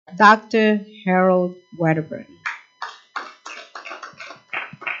Dr. Harold Wedderburn.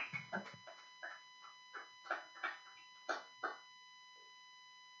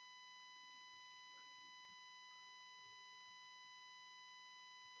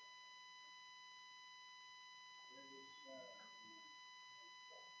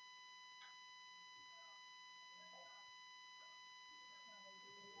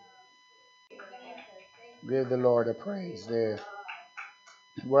 Give the Lord a praise there.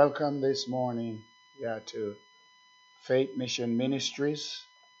 Welcome this morning to Faith Mission Ministries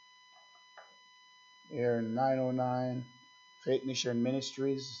here in 909 Faith Mission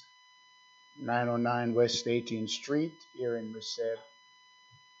Ministries, 909 West 18th Street here in Merced,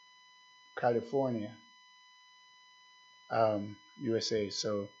 California, USA.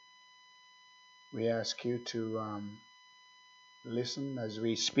 So we ask you to listen as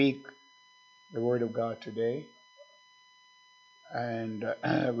we speak the Word of God today. And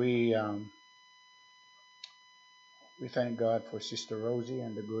we thank God for Sister Rosie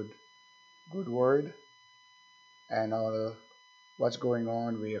and the good word and all what's going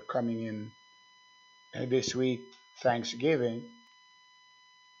on. We are coming in this week, Thanksgiving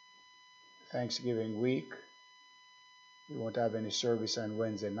week. We won't have any service on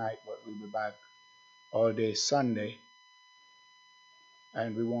Wednesday night, but we'll be back all day Sunday.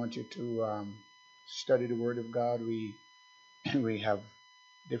 And we want you to study the Word of God. We have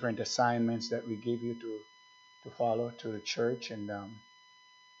different assignments that we give you to follow to the church, and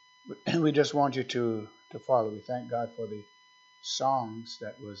we just want you to follow. We thank God for the songs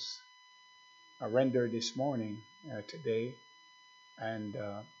that was rendered this morning, today, and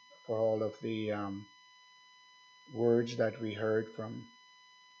for all of the words that we heard from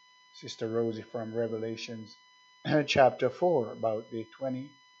Sister Rosie from Revelations chapter 4 about the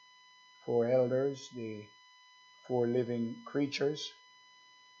 24 elders, the 4 living creatures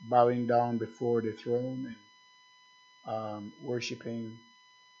bowing down before the throne and worshiping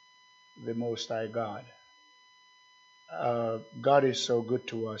the Most High God. God is so good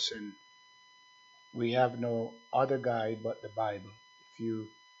to us, and we have no other guide but the Bible.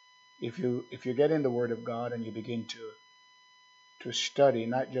 If you get in the Word of God and you begin to study,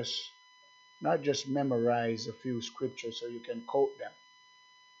 not just memorize a few scriptures so you can quote them.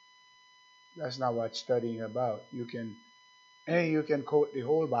 That's not what studying about. You can quote the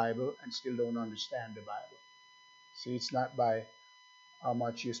whole Bible and still don't understand the Bible. See, it's not by how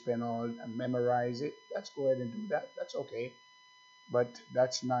much you spend on and memorize it. Let's go ahead and do that. That's okay, but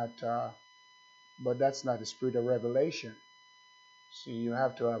that's not the spirit of revelation. See, you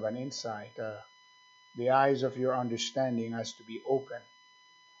have to have an insight. The eyes of your understanding has to be open,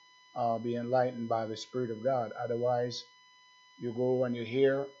 be enlightened by the Spirit of God. Otherwise, you go and you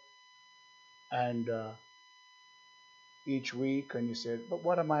hear, and each week, and you say, but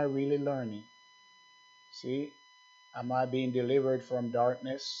what am I really learning? See, am I being delivered from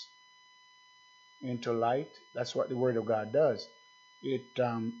darkness into light? That's what the Word of God does. It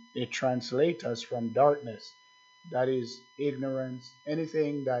translates us from darkness, that is ignorance.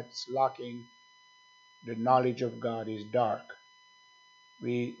 Anything that's lacking the knowledge of God is dark.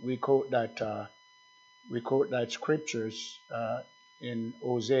 We quote that scriptures in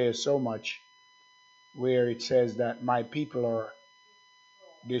Hosea so much, where it says that my people are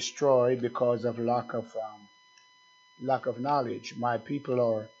destroyed because of lack of knowledge. My people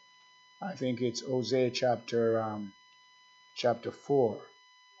are, I think it's Hosea chapter 4.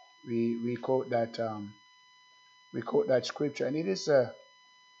 We quote that scripture, and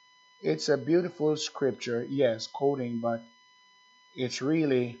it's a beautiful scripture. Yes, quoting, but it's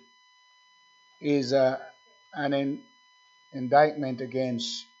really is an indictment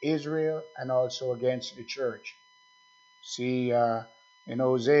against Israel and also against the church. See, in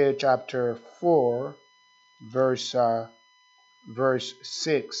Hosea chapter 4, verse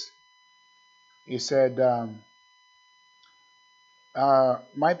 6, he said,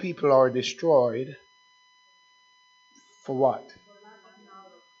 my people are destroyed for what?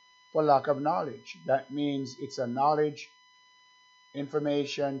 For lack of knowledge. That means it's a knowledge,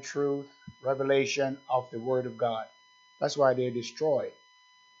 information, truth, revelation of the Word of God. That's why they're destroyed.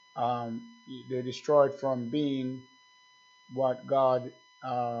 They're destroyed from being what God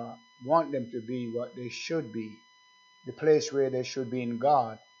want them to be, what they should be, the place where they should be in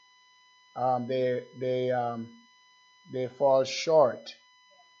God. They fall short.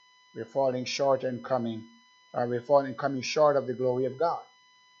 We're falling short and coming. Coming short of the glory of God.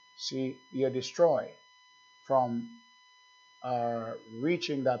 See, you're destroyed from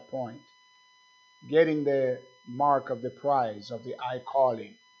reaching that point, getting the mark of the prize of the high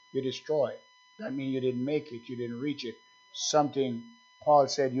calling. You're destroyed. That means you didn't make it. You didn't reach it. Something Paul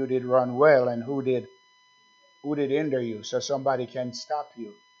said you did run well, and who did hinder you? So somebody can stop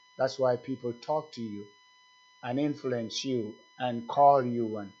you. That's why people talk to you and influence you and call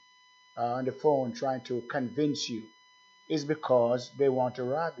you and on the phone trying to convince you. Is because they want to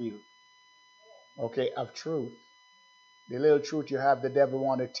rob you, okay, of truth. The little truth you have, the devil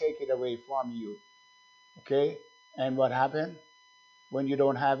want to take it away from you, okay? And what happened? When you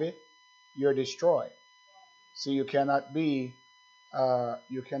don't have it, you're destroyed. So you cannot be a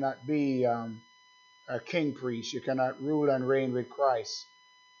king priest. You cannot rule and reign with Christ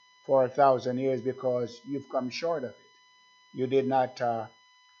for 1,000 years because you've come short of it. You did not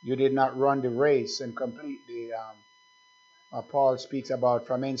run the race and complete the. Paul speaks about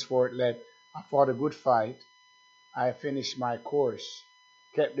from henceforth I fought a good fight, I finished my course,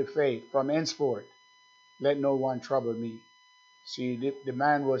 kept the faith. From henceforth, let no one trouble me. See, the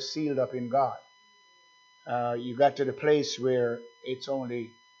man was sealed up in God. You got to the place where it's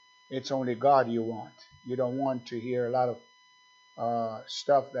only God you want. You don't want to hear a lot of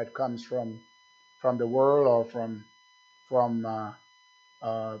stuff that comes from the world or from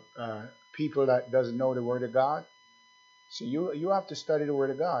people that doesn't know the Word of God. See, you have to study the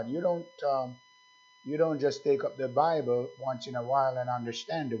Word of God. You don't just take up the Bible once in a while and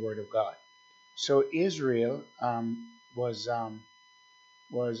understand the Word of God. So Israel was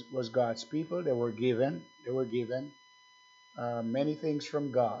God's people. They were given many things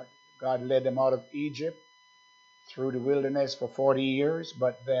from God. God led them out of Egypt through the wilderness for 40 years.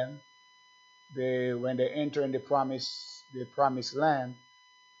 But then, when they enter in the promised land,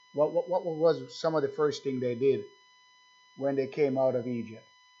 what was some of the first thing they did when they came out of Egypt?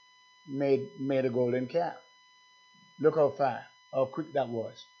 Made a golden calf. Look how quick that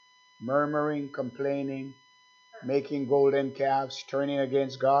was. Murmuring, complaining, making golden calves, turning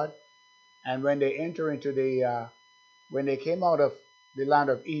against God. And when they enter into when they came out of the land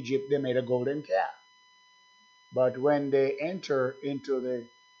of Egypt, they made a golden calf. But when they enter into the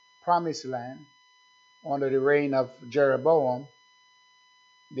promised land under the reign of Jeroboam,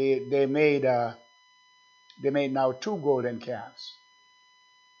 they made now two golden calves.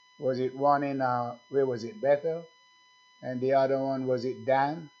 Was it one in where was it, Bethel, and the other one was it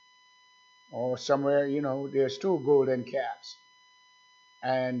Dan, or somewhere? There's two golden calves,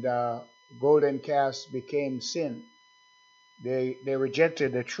 and golden calves became sin. They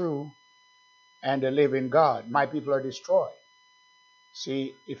rejected the true and the living God. My people are destroyed.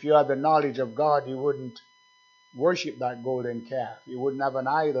 See, if you had the knowledge of God, you wouldn't worship that golden calf. You wouldn't have an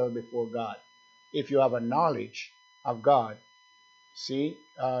idol before God. If you have a knowledge of God, see,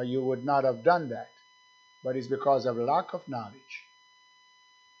 you would not have done that. But it's because of lack of knowledge.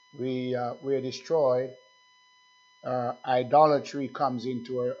 We are destroyed. Idolatry comes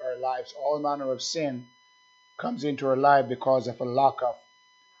into our lives. All manner of sin comes into our life because of a lack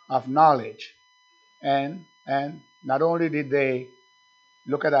of knowledge. And not only did they,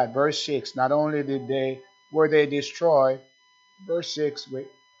 look at that, verse 6, not only were they destroyed, verse 6,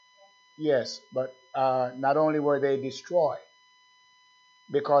 yes, but not only were they destroyed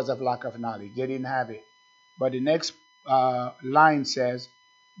because of lack of knowledge, they didn't have it. But the next line says,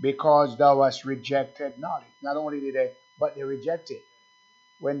 because thou hast rejected knowledge. Not only did they, but they rejected.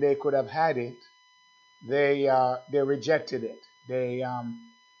 When they could have had it, they rejected it. They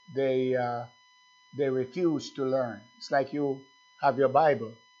refused to learn. It's like you have your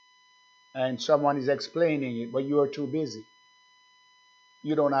Bible and someone is explaining it, but you are too busy.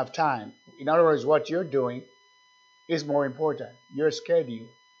 You don't have time. In other words, what you're doing is more important. Your schedule.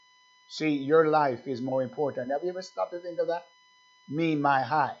 See, your life is more important. Have you ever stopped to think of that? Me, my,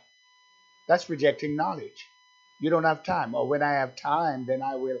 high. That's rejecting knowledge. You don't have time. Or when I have time, then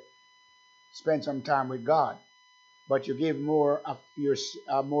I will spend some time with God. But you give more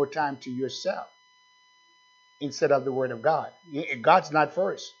time to yourself instead of the Word of God. God's not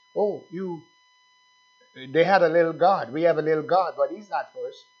first. They had a little God. We have a little God, but He's not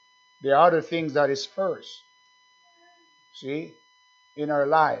first. There are other things that is first. See, in our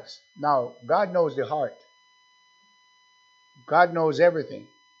lives. Now, God knows the heart. God knows everything.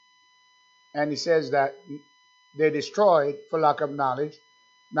 And He says that they destroyed for lack of knowledge.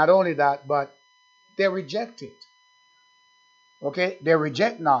 Not only that, but they reject it. Okay? They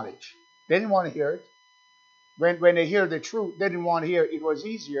reject knowledge. They didn't want to hear it. When they hear the truth, they didn't want to hear it. It was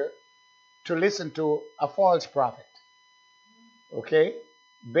easier to listen to a false prophet. Okay?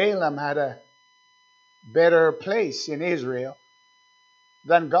 Balaam had a better place in Israel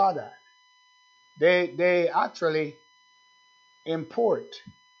than God had. They actually import,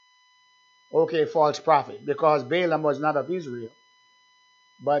 false prophet, because Balaam was not of Israel,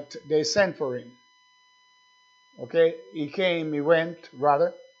 but they sent for him. Okay, he went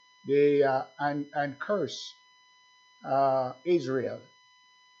rather, and cursed Israel.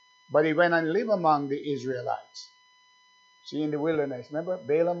 But he went and lived among the Israelites. See, in the wilderness. Remember,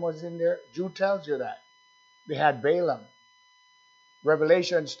 Balaam was in there? Jude tells you that. They had Balaam.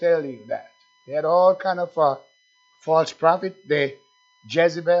 Revelations tell you that. They had all kind of false prophet.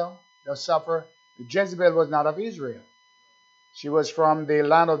 Jezebel, the suffer. Jezebel was not of Israel. She was from the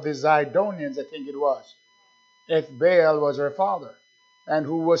land of the Zidonians, I think it was. Ethbaal was her father. And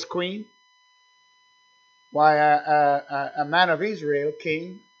who was queen? Why, a man of Israel,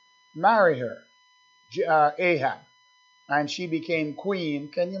 king, married her, Ahab. And she became queen.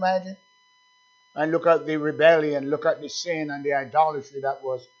 Can you imagine? And look at the rebellion, look at the sin and the idolatry that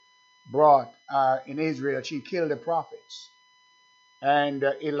was brought in Israel. She killed the prophets. And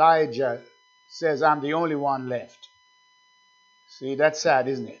Elijah says, I'm the only one left. See, that's sad,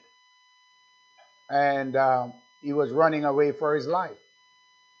 isn't it? And he was running away for his life.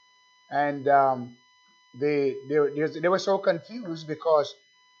 And they were so confused because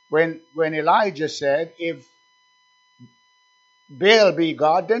when Elijah said, if Baal be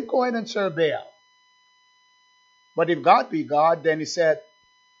God, then go ahead and serve Baal. But if God be God, then he said,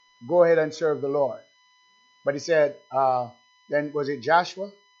 go ahead and serve the Lord. But he said, then was it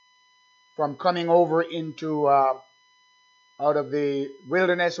Joshua? From coming over into, out of the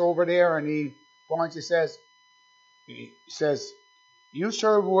wilderness over there, and he points, he says, you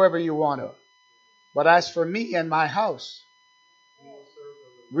serve whoever you want to. But as for me and my house,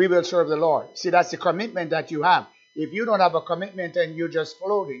 we will serve the Lord. See, that's the commitment that you have. If you don't have a commitment and you're just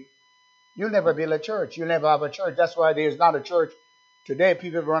floating, you'll never build a church. You'll never have a church. That's why there's not a church today.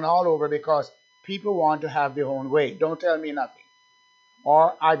 People run all over because people want to have their own way. Don't tell me nothing.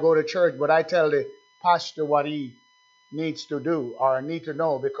 Or I go to church, but I tell the pastor what he needs to do or need to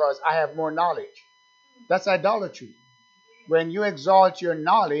know because I have more knowledge. That's idolatry. When you exalt your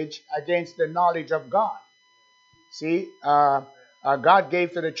knowledge against the knowledge of God. See, God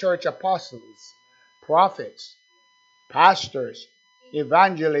gave to the church apostles, prophets, pastors,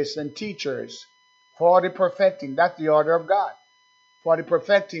 evangelists, and teachers for the perfecting. That's the order of God. For the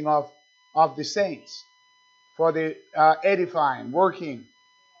perfecting of the saints. For the edifying, working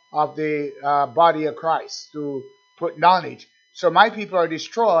of the body of Christ to put knowledge. So my people are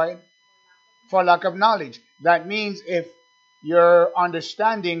destroyed for lack of knowledge. That means if your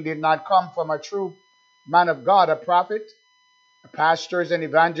understanding did not come from a true man of God, a prophet, pastors and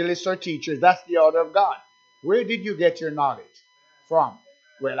evangelists or teachers, that's the order of God. Where did you get your knowledge from?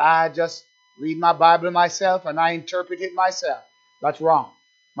 Well, I just read my Bible myself and I interpret it myself. That's wrong.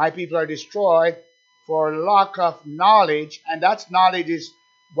 My people are destroyed for lack of knowledge, and that knowledge is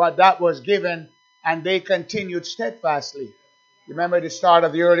what that was given, and they continued steadfastly. Remember the start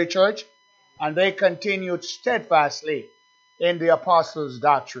of the early church? And they continued steadfastly in the apostles'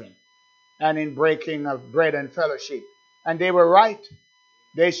 doctrine and in breaking of bread and fellowship. And they were right.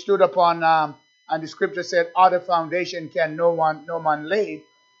 They stood upon, and the scripture said, other foundation can no man lay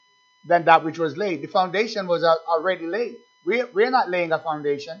than that which was laid. The foundation was already laid. We're not laying a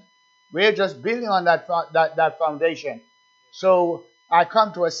foundation. We're just building on that foundation. So I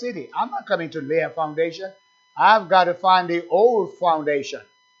come to a city. I'm not coming to lay a foundation. I've got to find the old foundation.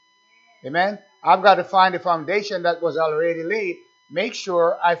 Amen. I've got to find the foundation that was already laid. Make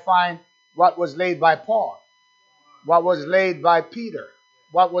sure I find what was laid by Paul, what was laid by Peter,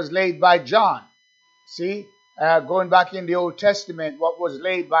 what was laid by John. See, going back in the Old Testament, what was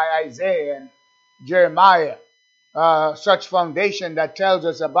laid by Isaiah and Jeremiah, such foundation that tells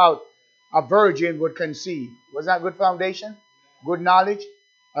us about a virgin would conceive. Was that good foundation? Good knowledge?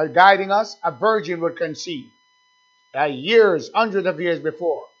 Guiding us? A virgin would conceive. Years, hundreds of years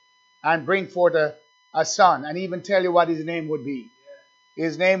before, and bring forth a son, and even tell you what his name would be.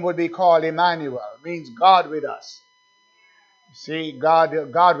 His name would be called Emmanuel, means God with us. See, God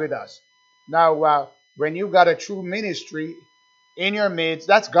with us. Now, when you got a true ministry in your midst,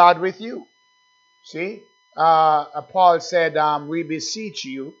 that's God with you. See, Paul said, we beseech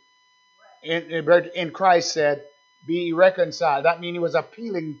you, in Christ said, be reconciled. That means he was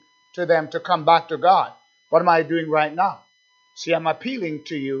appealing to them to come back to God. What am I doing right now? See, I'm appealing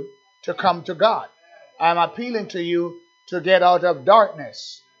to you to come to God. I'm appealing to you to get out of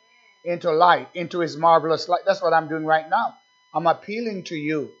darkness into light, into his marvelous light. That's what I'm doing right now. I'm appealing to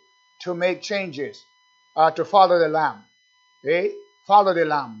you to make changes, to follow the Lamb. Follow the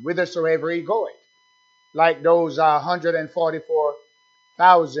Lamb whithersoever he goeth. Like those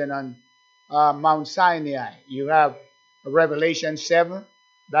 144,000 on Mount Sinai. You have Revelation 7.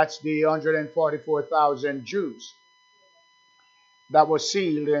 That's the 144,000 Jews that was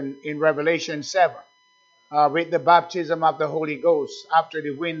sealed in Revelation 7. with the baptism of the Holy Ghost after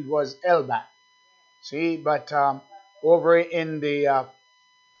the wind was held back. See, but over in the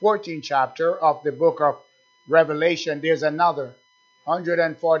 14th chapter of the book of Revelation, there's another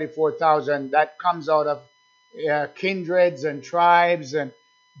 144,000 that comes out of kindreds and tribes and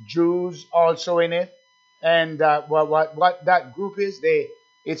Jews also in it. And what that group is,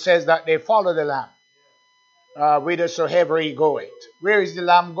 it says that they follow the Lamb whithersoever he goeth. Where is the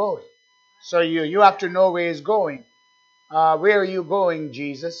Lamb going? So you have to know where he's going. Where are you going,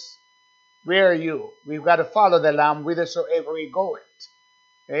 Jesus? Where are you? We've got to follow the Lamb whithersoever he goeth.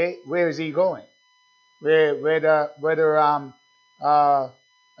 Hey, where is he going? We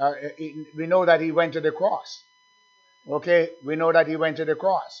know that he went to the cross. Okay, we know that he went to the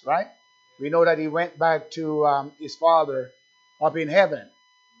cross, right? We know that he went back to his Father up in heaven.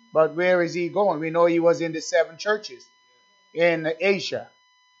 But where is he going? We know he was in the 7 churches in Asia.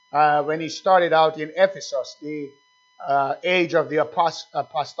 When he started out in Ephesus, the age of the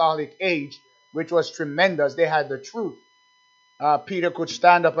apostolic age, which was tremendous. They had the truth. Peter could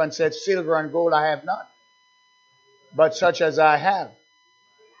stand up and said, silver and gold I have none, but such as I have,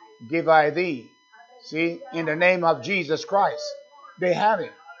 give I thee. See, in the name of Jesus Christ, they have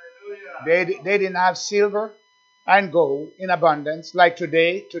it. They didn't have silver and gold in abundance like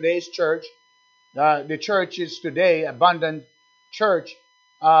today's church. The church is today, abundant church,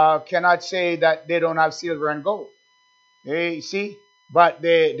 cannot say that they don't have silver and gold. You see, but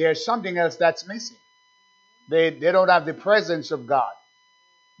there's something else that's missing. They don't have the presence of God,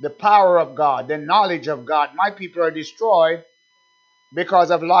 the power of God, the knowledge of God. My people are destroyed because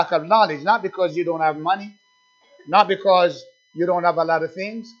of lack of knowledge, not because you don't have money, not because you don't have a lot of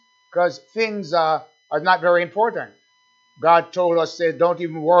things, because things are not very important. God told us, said, don't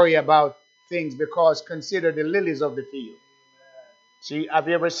even worry about things because consider the lilies of the field. See, have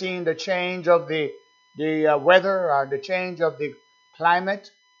you ever seen the change of the weather or the change of the climate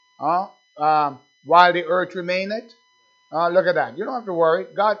while the earth remaineth? Look at that. You don't have to worry.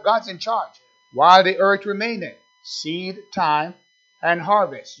 God's in charge. While the earth remaineth, seed time and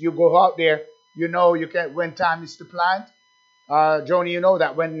harvest. You go out there, you know you can when time is to plant. Joni, you know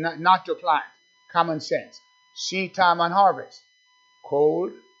that when not to plant. Common sense. Seed time and harvest.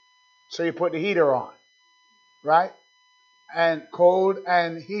 Cold, so you put the heater on, right? And cold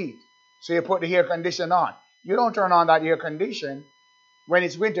and heat, so you put the air condition on. You don't turn on that air condition when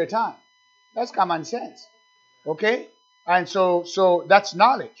it's winter time. That's common sense, okay? And so that's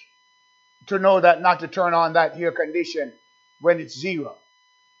knowledge to know that not to turn on that air condition when it's 0.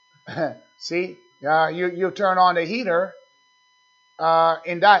 See, you turn on the heater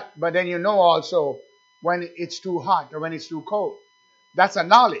in that, but then you know also when it's too hot or when it's too cold. That's a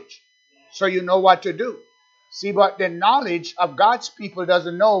knowledge, so you know what to do. See, but the knowledge of God's people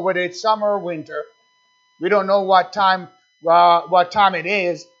doesn't know whether it's summer or winter. We don't know what time it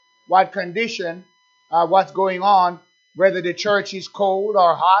is, what condition, what's going on, whether the church is cold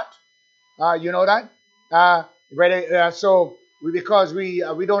or hot. You know that? Because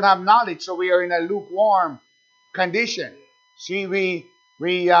we don't have knowledge, so we are in a lukewarm condition. See, we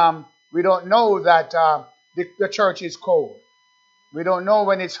don't know that the church is cold. We don't know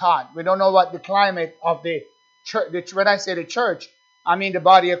when it's hot. We don't know what the climate of the church. When I say the church, I mean the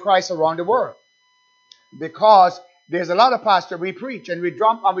body of Christ around the world. Because there's a lot of pastors, we preach and we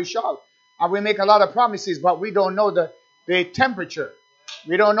drum and we shout and we make a lot of promises, but we don't know the temperature.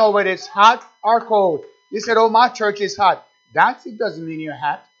 We don't know whether it's hot or cold. You said, oh, my church is hot. That it doesn't mean you're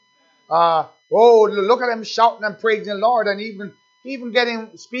hot. Oh, look at them shouting and praising the Lord and even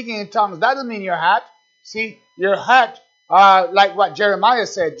speaking in tongues. That doesn't mean you're hot. See, you're hot. Like what Jeremiah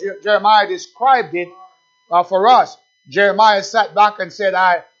said. Jeremiah described it for us. Jeremiah sat back and said,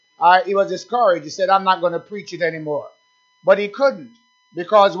 he was discouraged. He said, I'm not going to preach it anymore. But he couldn't,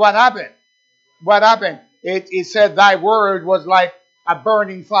 because what happened? What happened? It said, thy word was like a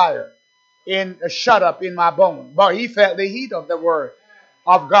burning fire shut up in my bone. But he felt the heat of the word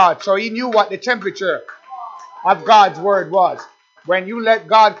of God. So he knew what the temperature of God's word was. When you let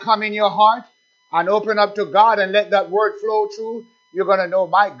God come in your heart and open up to God and let that word flow through, you're going to know,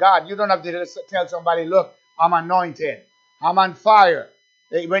 my God. You don't have to tell somebody, look, I'm anointed. I'm on fire.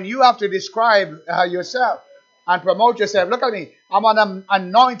 When you have to describe yourself and promote yourself, look at me. I'm an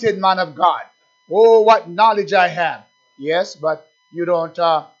anointed man of God. Oh, what knowledge I have. Yes, but you don't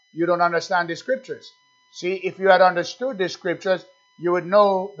understand the scriptures. See, if you had understood the scriptures, you would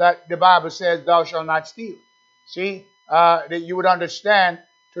know that the Bible says, thou shalt not steal. See, that you would understand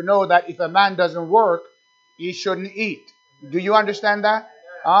to know that if a man doesn't work, he shouldn't eat. Do you understand that?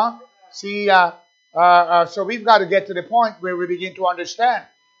 See, so we've got to get to the point where we begin to understand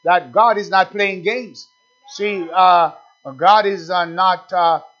that God is not playing games. See, God is not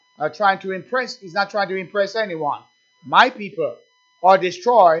trying to impress. He's not trying to impress anyone. My people are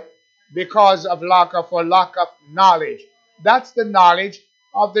destroyed because of lack of knowledge. That's the knowledge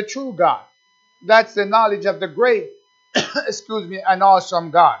of the true God. That's the knowledge of the great, excuse me, an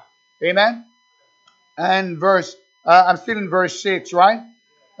awesome God. Amen. And I'm still in verse 6, right?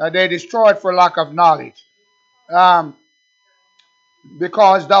 They're destroyed for lack of knowledge.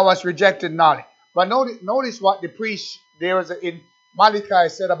 Because thou hast rejected knowledge. But notice what the priest there was in Malachi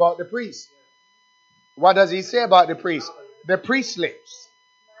said about the priest. What does he say about the priest? The priest lips.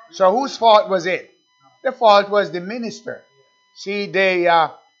 So whose fault was it? The fault was the minister. See, they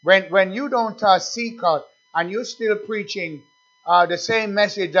when you don't seek out and you're still preaching the same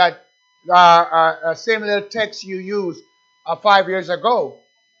message that same little text you used 5 years ago,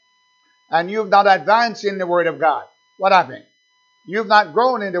 and you've not advanced in the Word of God, what happened? You've not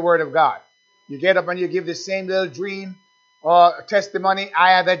grown in the Word of God. You get up and you give the same little dream or testimony.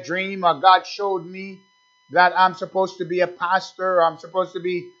 I had a dream, or God showed me that I'm supposed to be a pastor, or I'm supposed to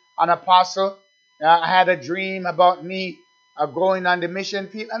be an apostle. I had a dream about me going on the mission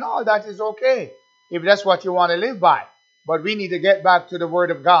field, and all that is okay if that's what you want to live by. But we need to get back to the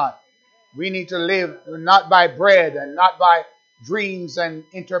Word of God. We need to live not by bread and not by dreams and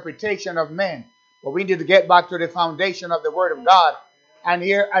interpretation of men, but we need to get back to the foundation of the Word of God and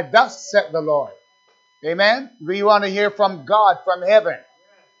hear, thus saith the Lord. Amen. We want to hear from God, from heaven.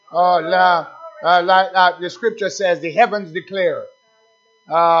 Like the scripture says, the heavens declare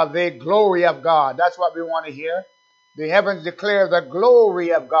the glory of God. That's what we want to hear. The heavens declare the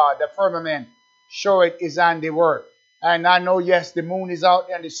glory of God. The firmament show it is handiwork. And I know, yes, the moon is out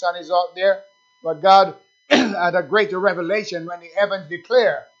there and the sun is out there, but God had a greater revelation when the heavens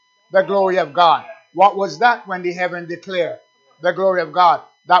declare the glory of God. What was that when the heaven declared the glory of God?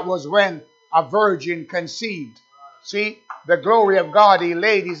 That was when a virgin conceived. See, the glory of God, he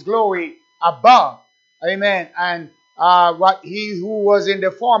laid his glory above. Amen. And what he who was in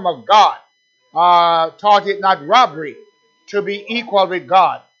the form of God thought it not robbery to be equal with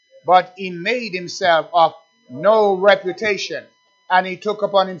God, but he made himself of no reputation, and he took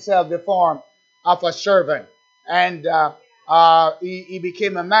upon himself the form of a servant, and he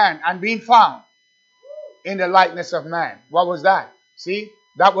became a man, and being found in the likeness of man. What was that? See,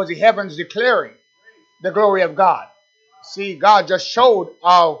 that was the heavens declaring the glory of God. See, God just showed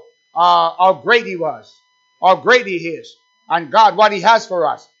how great he was, how great he is, and God, what he has for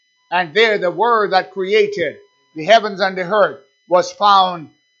us. And there, the word that created the heavens and the earth was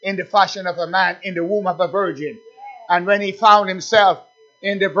found in the fashion of a man in the womb of a virgin. And when he found himself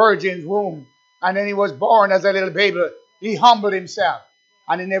in the virgin's womb, and then he was born as a little baby, he humbled himself.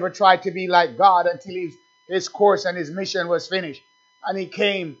 And he never tried to be like God until his course and his mission was finished. And he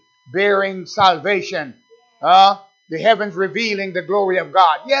came bearing salvation. The heavens revealing the glory of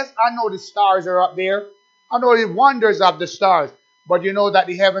God. Yes, I know the stars are up there. I know the wonders of the stars. But you know that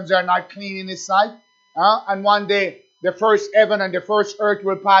the heavens are not clean in his sight. And one day, the first heaven and the first earth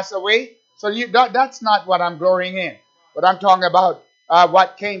will pass away. So that's not what I'm glorying in. But I'm talking about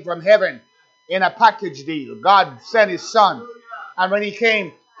what came from heaven in a package deal. God sent his son. And when he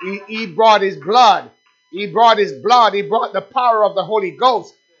came, he brought his blood. He brought his blood. He brought the power of the Holy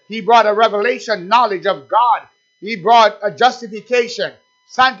Ghost. He brought a revelation knowledge of God. He brought a justification,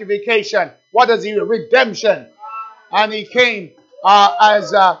 sanctification. What is he? Redemption. And he came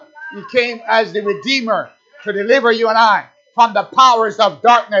as the Redeemer to deliver you and I from the powers of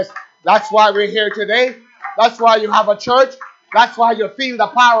darkness. That's why we're here today. That's why you have a church. That's why you feel the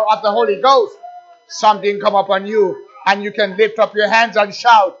power of the Holy Ghost. Something come upon you and you can lift up your hands and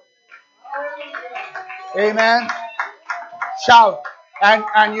shout. Amen. Shout.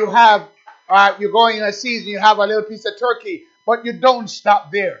 And you have, you're going in a season, you have a little piece of turkey, but you don't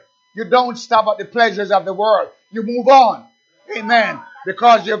stop there. You don't stop at the pleasures of the world. You move on. Amen.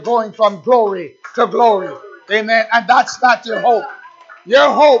 Because you're going from glory to glory. Amen. And that's not your hope.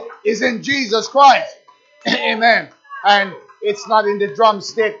 Your hope is in Jesus Christ. Amen. And it's not in the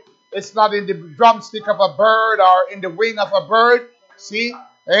drumstick. It's not in the drumstick of a bird or in the wing of a bird. See?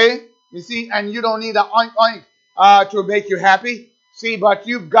 Hey? You see? And you don't need an oink oink to make you happy. See? But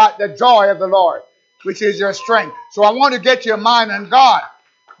you've got the joy of the Lord, which is your strength. So I want to get your mind on God,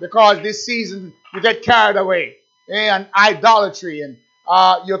 because this season you get carried away in idolatry, and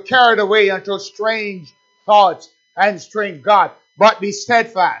you're carried away into strange thoughts and strange God. But be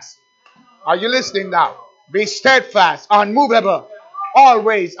steadfast. Are you listening now? Be steadfast, unmovable,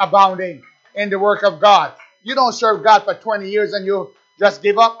 always abounding in the work of God. You don't serve God for 20 years and you just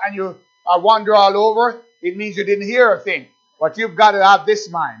give up and you wander all over. It means you didn't hear a thing. But you've got to have this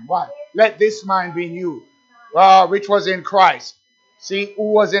mind. What? Let this mind be in you, which was in Christ. See,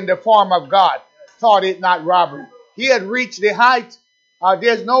 who was in the form of God, thought it not robbery. He had reached the height.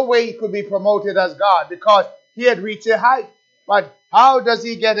 There's no way he could be promoted as God because he had reached the height. But how does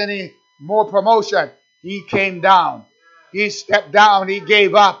he get any more promotion? He came down. He stepped down. He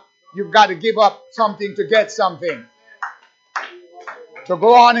gave up. You've got to give up something to get something. To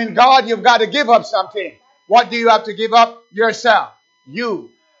go on in God, you've got to give up something. What do you have to give up? Yourself.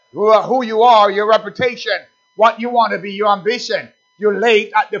 You. Who you are, your reputation, what you want to be, your ambition. You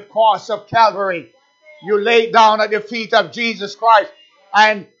laid at the cross of Calvary. You laid down at the feet of Jesus Christ.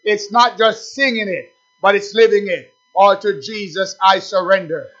 And it's not just singing it, but it's living it. All to Jesus I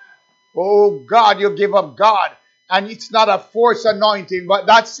surrender. Oh God, you give up God. And it's not a force anointing, but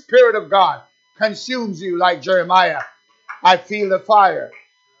that Spirit of God consumes you like Jeremiah. I feel the fire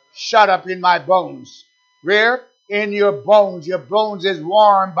shut up in my bones. Where? In your bones. Your bones is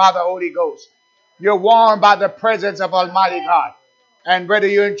warmed by the Holy Ghost. You're warmed by the presence of Almighty God. And whether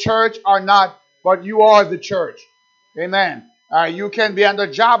you're in church or not, but you are the church. Amen. You can be on the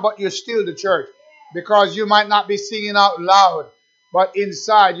job, but you're still the church. Because you might not be singing out loud, but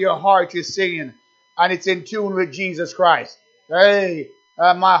inside your heart is singing. And it's in tune with Jesus Christ. Hey,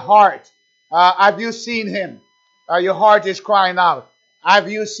 my heart. Have you seen him? Your heart is crying out. Have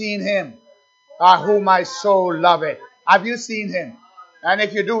you seen him? Whom my soul loveth. Have you seen him? And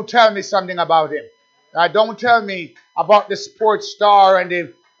if you do, tell me something about him. Don't tell me about the sports star and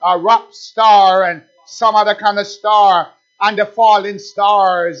the rock star and some other kind of star and the falling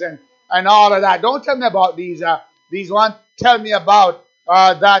stars and all of that. Don't tell me about these ones. Tell me about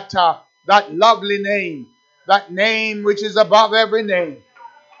that lovely name. That name which is above every name.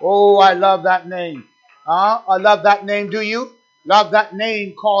 Oh, I love that name. I love that name. Do you? Love that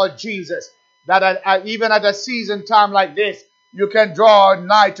name called Jesus. That even at a season time like this, you can draw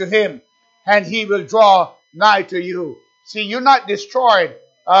nigh to him and he will draw nigh to you. See, you're not destroyed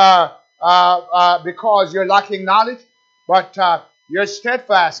because you're lacking knowledge, but you're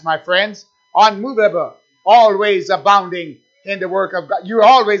steadfast, my friends, unmovable, always abounding in the work of God. You're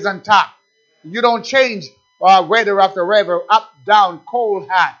always on top. You don't change weather after weather, up, down, cold,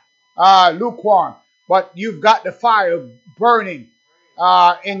 hot, lukewarm. But you've got the fire burning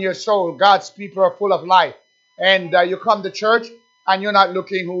in your soul. God's people are full of life. And you come to church and you're not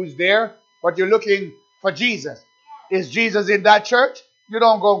looking who's there, but you're looking for Jesus. Is Jesus in that church? You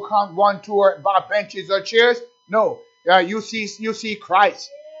don't go count 1, 2 or benches or chairs. No. You see Christ.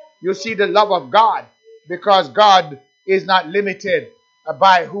 You see the love of God, because God is not limited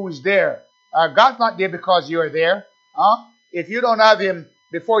by who's there. God's not there because you're there. If you don't have him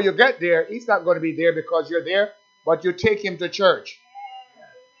before you get there, he's not going to be there because you're there, but you take him to church.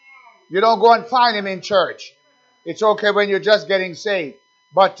 You don't go and find him in church. It's okay when you're just getting saved.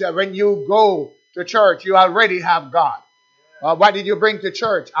 But when you go to church, you already have God. What did you bring to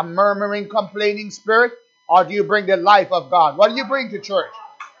church? A murmuring, complaining spirit? Or do you bring the life of God? What do you bring to church?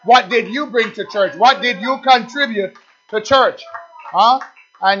 What did you bring to church? What did you contribute to church?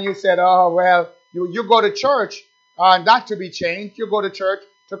 And you said, oh, well, you go to church not to be changed. You go to church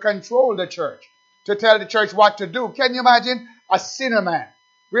to control the church, to tell the church what to do. Can you imagine a sinner man?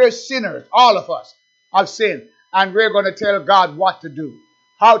 We're sinners, all of us have sinned, and we're going to tell God what to do,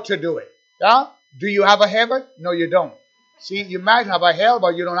 how to do it. Yeah? Do you have a heaven? No, you don't. See, you might have a hell,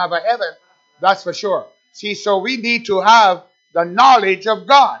 but you don't have a heaven. That's for sure. See, so we need to have the knowledge of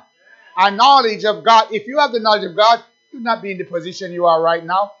God. A knowledge of God. If you have the knowledge of God, you'll not be in the position you are right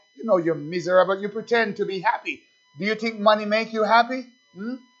now. You know you're miserable. You pretend to be happy. Do you think money make you happy?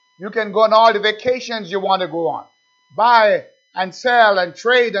 You can go on all the vacations you want to go on. Buy and sell and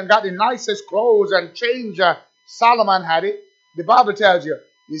trade and got the nicest clothes and change. Solomon had it. The Bible tells you.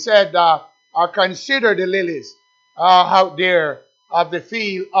 He said, consider the lilies out there of the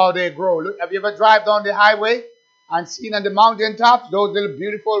field, how they grow. Look, have you ever driven down the highway and seen on the mountaintops those little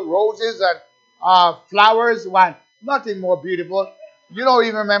beautiful roses and flowers? Well, nothing more beautiful. You don't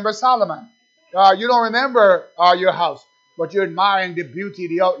even remember Solomon. You don't remember your house, but you're admiring the beauty,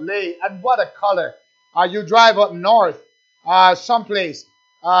 the outlay, and what a color. You drive up north, someplace,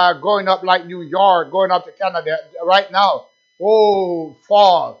 going up like New York, going up to Canada right now. Oh,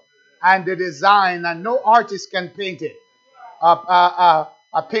 fall. And the design, and no artist can paint it. A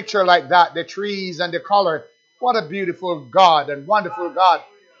picture like that, the trees and the color. What a beautiful God and wonderful God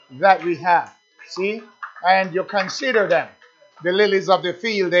that we have. See? And you consider them. The lilies of the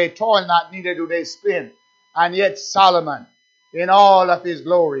field, they toil not, neither do they spin. And yet Solomon, in all of his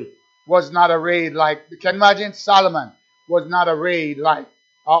glory, was not arrayed like, can you imagine? Solomon was not arrayed like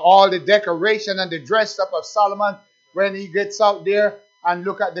all the decoration and the dress up of Solomon when he gets out there and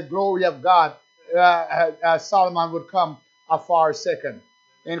look at the glory of God. Solomon would come a far second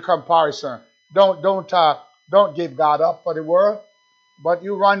in comparison. Don't give God up for the world, but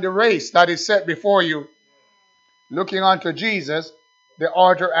you run the race that is set before you, looking unto Jesus, the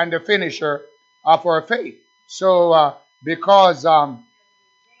author and the finisher of our faith. So, because thou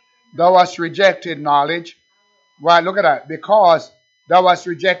hast rejected knowledge, right? Look at that. Because thou hast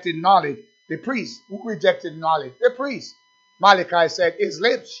rejected knowledge, the priest who rejected knowledge, the priest. Malachi said his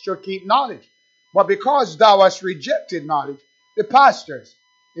lips should keep knowledge. But because thou hast rejected knowledge, the pastors,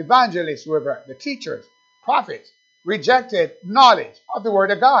 evangelists, whoever, the teachers, prophets, rejected knowledge of the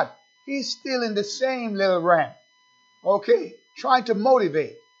word of God. He's still in the same little realm. Okay, trying to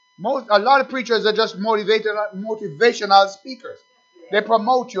motivate. A lot of preachers are just motivational speakers. They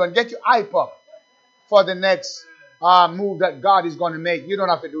promote you and get you hype up for the next move that God is going to make. You don't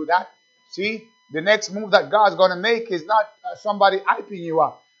have to do that. See, the next move that God's going to make is not somebody hyping you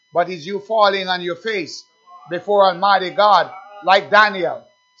up, but is you falling on your face before Almighty God, like Daniel.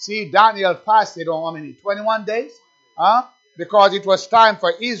 See, Daniel fasted on how many? 21 days? Because it was time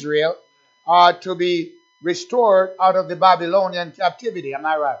for Israel to be restored out of the Babylonian captivity. Am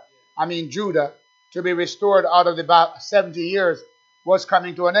I right? I mean, Judah to be restored out of the 70 years was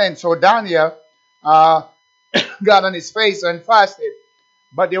coming to an end. So Daniel got on his face and fasted.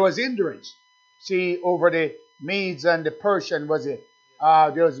 But there was hindrance. See, over the Medes and the Persian, was it?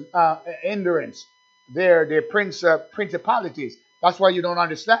 There was hindrance there, the principalities. That's why you don't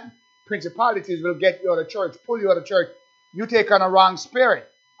understand. Principalities will get you out of church, pull you out of church. You take on a wrong spirit,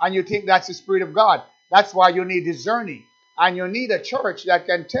 and you think that's the Spirit of God. That's why you need discerning. And you need a church that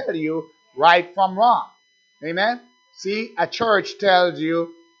can tell you right from wrong. Amen? See, a church tells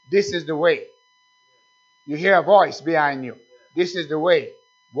you, this is the way. You hear a voice behind you. This is the way.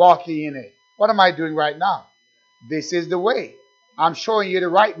 Walk ye in it. What am I doing right now? This is the way. I'm showing you the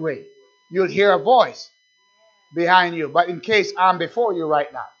right way. You'll hear a voice behind you. But in case I'm before you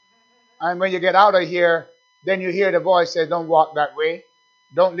right now. And when you get out of here, then you hear the voice say, don't walk that way.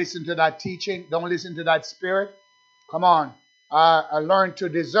 Don't listen to that teaching. Don't listen to that spirit. Come on. Learn to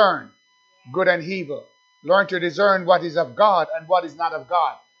discern good and evil. Learn to discern what is of God and what is not of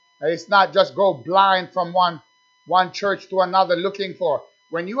God. It's not just go blind from one church to another looking for.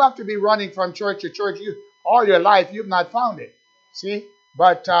 When you have to be running from church to church, all your life you've not found it. See?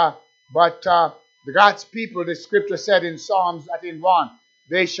 But God's people, the scripture said in Psalms, I think 1,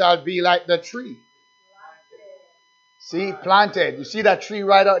 they shall be like the tree. See, planted. You see that tree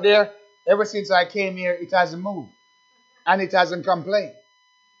right out there? Ever since I came here, it hasn't moved. And it hasn't complained.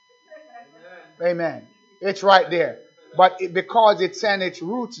 Amen. It's right there. But because it sent its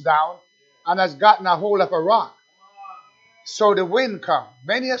roots down and has gotten a hold of a rock. So the wind comes.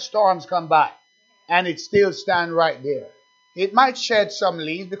 Many a storms come by. And it still stands right there. It might shed some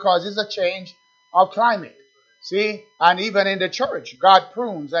leaves because it's a change of climate. See? And even in the church, God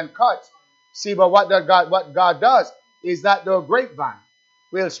prunes and cuts. See, but what God does is that the grapevine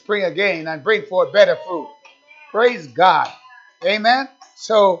will spring again and bring forth better fruit. Praise God. Amen.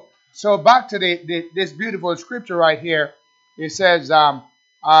 So back to this beautiful scripture right here. It says,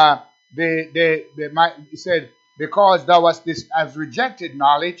 it said, because thou hast rejected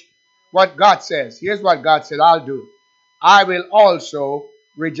knowledge, what God says. Here's what God said, I'll do. I will also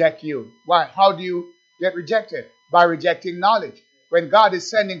reject you. Why? How do you get rejected? By rejecting knowledge. When God is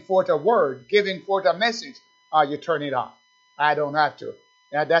sending forth a word, giving forth a message, you turn it off. I don't have to.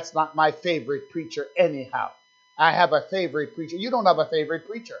 That's not my favorite preacher anyhow. I have a favorite preacher. You don't have a favorite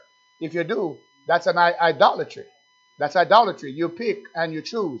preacher. If you do, that's an idolatry. That's idolatry. You pick and you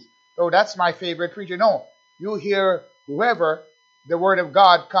choose. Oh, that's my favorite preacher. No, you hear whoever the word of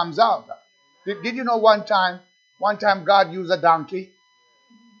God comes out. Did you know one time God used a donkey?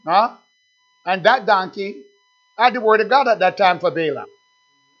 Huh? And that donkey had the word of God at that time for Balaam.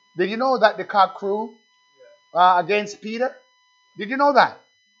 Did you know that the cock crew against Peter? Did you know that?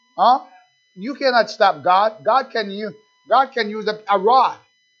 Huh? You cannot stop God. God can use a rod.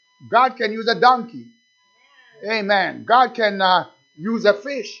 God can use a donkey. Amen. God can use a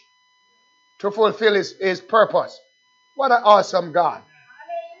fish to fulfill his purpose. What an awesome God.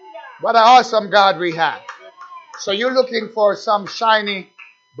 What an awesome God we have. So you're looking for some shiny,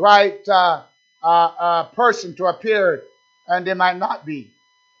 bright person to appear, and they might not be.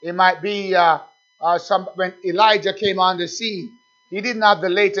 It might be when Elijah came on the scene, he didn't have the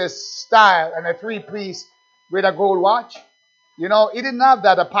latest style and a 3-piece with a gold watch. You know, he didn't have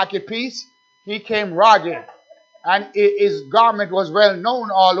that, a pocket piece. He came rugged. And his garment was well known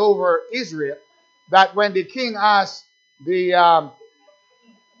all over Israel, that when the king asked the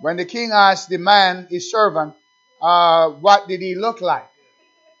man, his servant, what did he look like?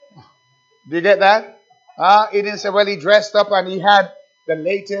 Do you get that? He didn't say, well, he dressed up and he had the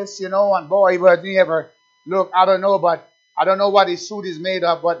latest, and boy, but he ever look, I don't know, but I don't know what his suit is made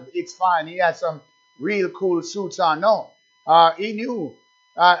of, but it's fine. He had some real cool suits on. No. He knew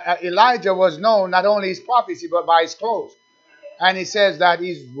Elijah was known not only his prophecy, but by his clothes. And he says that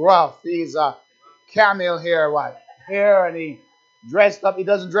he's rough. He's a camel hair, and he dressed up. He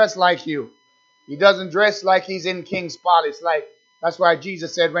doesn't dress like you. He doesn't dress like he's in King's Palace. That's why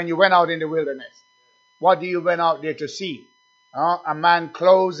Jesus said, when you went out in the wilderness, what do you went out there to see? A man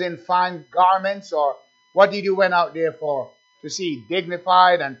clothed in fine garments? Or what did you went out there for? To see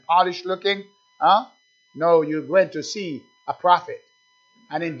dignified and polished looking? No, you went to see a prophet.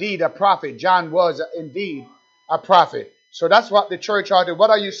 And indeed a prophet. John was indeed a prophet. So that's what the church ought to do. What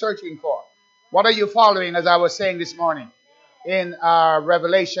are you searching for? What are you following, as I was saying this morning in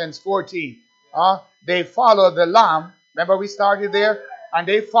Revelations 14? They follow the Lamb. Remember we started there? And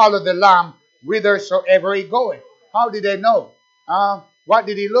they follow the Lamb whithersoever he goeth. How did they know? What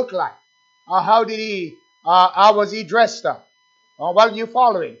did he look like? How was he dressed up? What are you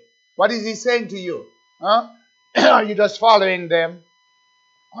following? What is he saying to you? Are you just following them?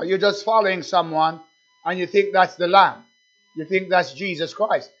 Are you just following someone and you think that's the Lamb? You think that's Jesus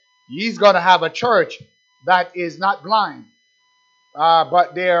Christ? He's going to have a church that is not blind,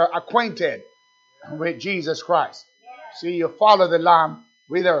 but they're acquainted with Jesus Christ. See, you follow the Lamb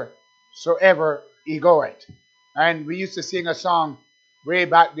whithersoever he goeth. And we used to sing a song way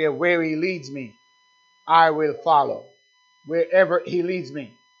back there, where he leads me, I will follow. Wherever he leads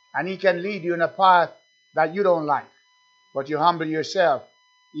me. And he can lead you in a path that you don't like, but you humble yourself.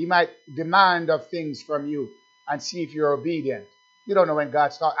 He might demand of things from you and see if you're obedient. You don't know when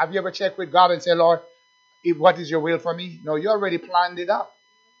God's talking. Have you ever checked with God and said, Lord, what is your will for me? No, you already planned it out.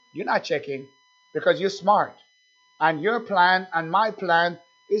 You're not checking because you're smart. And your plan and my plan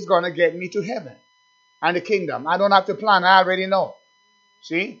is going to get me to heaven and the kingdom. I don't have to plan. I already know.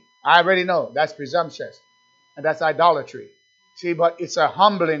 See? I already know. That's presumptuous. And that's idolatry. See, but it's a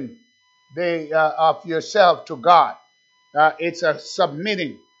humbling of yourself to God. It's a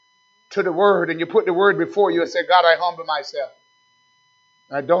submitting to the word, and you put the word before you and say, God, I humble myself.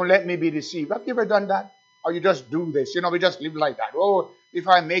 Don't let me be deceived. Have you ever done that? Or you just do this? We just live like that. Oh, if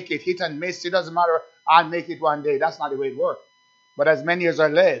I make it, hit and miss, it doesn't matter. I'll make it one day. That's not the way it works. But as many as are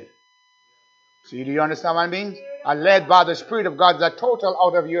led. See, do you understand what I mean? Are led by the Spirit of God, that total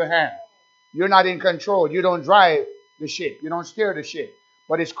out of your hand. You're not in control. You don't drive the ship. You don't steer the ship.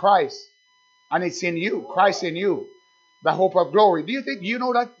 But it's Christ. And it's in you. Christ in you. The hope of glory. Do you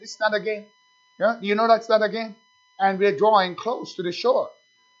know that it's not a game? Yeah? Do you know that's not a game? And we're drawing close to the shore.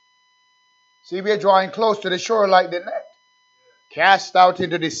 See, we're drawing close to the shore like the net. Cast out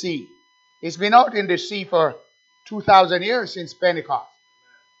into the sea. It's been out in the sea for 2,000 years since Pentecost.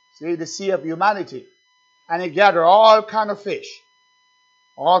 See, the sea of humanity. And it gathered all kind of fish.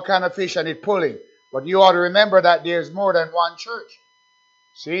 All kind of fish, and it pulling. But you ought to remember that there's more than one church.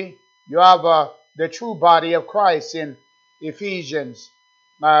 See, you have the true body of Christ in Ephesians.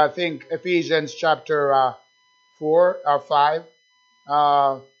 I think Ephesians chapter 4 or 5.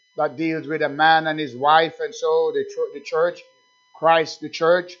 That deals with a man and his wife, and so the church, Christ the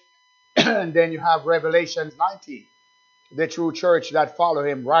church. And then you have Revelations 19. The true church that follow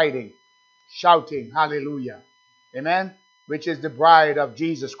him, riding, shouting, hallelujah. Amen. Which is the bride of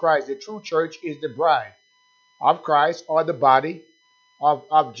Jesus Christ. The true church is the bride of Christ, or the body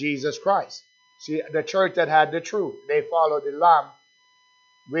of Jesus Christ. See, the church that had the truth, they followed the Lamb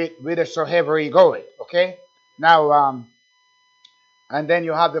whithersoever he goeth. Okay? Now, and then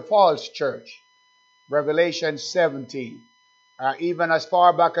you have the false church. Revelation 17. Even as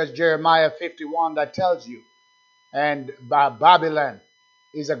far back as Jeremiah 51, that tells you. And Babylon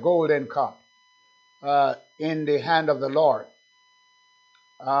is a golden cup in the hand of the Lord.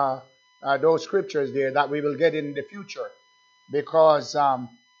 Those scriptures there that we will get in the future, because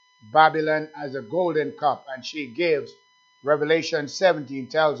Babylon has a golden cup, and she gives. Revelation 17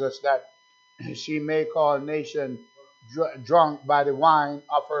 tells us that she may call nation drunk by the wine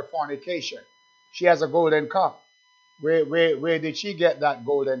of her fornication. She has a golden cup. Where did she get that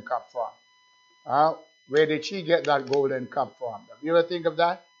golden cup from? Where did she get that golden cup from? Have you ever think of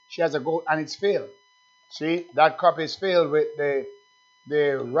that? She has a gold, and it's filled. See, that cup is filled with the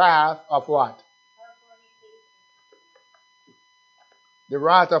wrath of what? The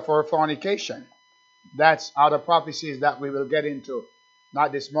wrath of her fornication. That's other prophecies that we will get into,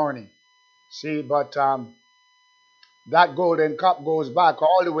 not this morning. See, but that golden cup goes back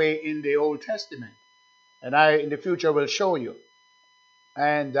all the way in the Old Testament. And I, in the future, will show you.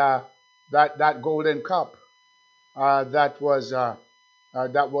 And that golden cup that was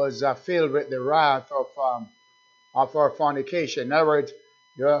that was filled with the wrath of our fornication. In other words,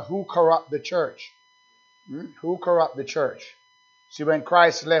 who corrupt the church? Who corrupt the church? See, when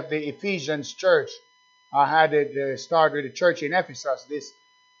Christ left the Ephesians church, had it started the church in Ephesus, this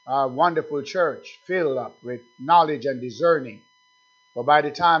wonderful church filled up with knowledge and discerning. But by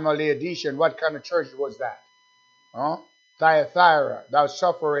the time of Laodicean, what kind of church was that? Thyatira, thou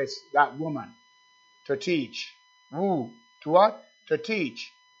sufferest that woman to teach. To what? To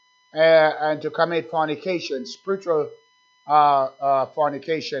teach. And to commit fornication, spiritual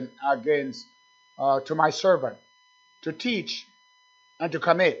fornication against to my servant. To teach and to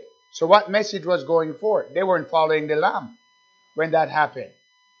commit. So what message was going forth? They weren't following the Lamb when that happened.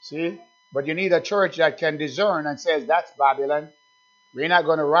 See? But you need a church that can discern and says, that's Babylon. We're not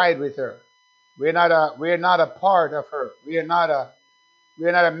going to ride with her. We're not a part of her. We're not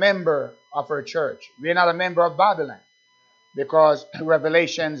a member of her church. We're not a member of Babylon. Because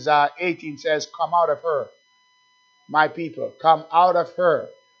Revelations 18 says, come out of her, my people. Come out of her,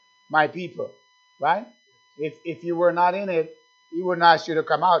 my people. Right? If you were not in it, he wouldn't ask you to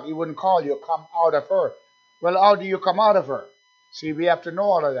come out. He wouldn't call you, come out of her. Well, how do you come out of her? See, we have to know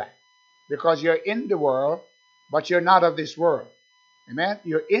all of that. Because you're in the world, but you're not of this world. Amen?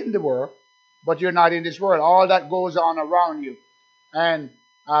 You're in the world, but you're not in this world. All that goes on around you. And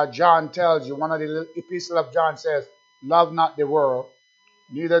John tells you, one of the epistles of John says, love not the world,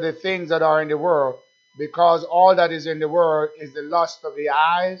 neither the things that are in the world, because all that is in the world is the lust of the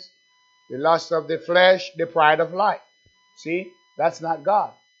eyes, the lust of the flesh, the pride of life. See, that's not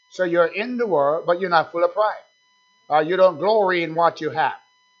God. So you're in the world, but you're not full of pride. You don't glory in what you have.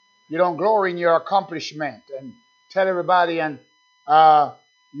 You don't glory in your accomplishment and tell everybody, and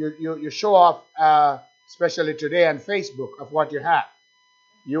you show off, especially today on Facebook, of what you have.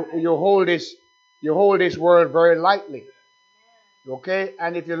 You hold this world very lightly. Okay?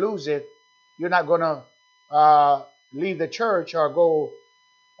 And if you lose it, you're not going to leave the church or go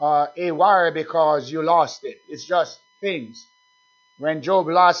haywire because you lost it. It's just things. When Job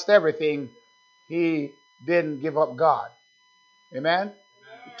lost everything, he didn't give up God. Amen?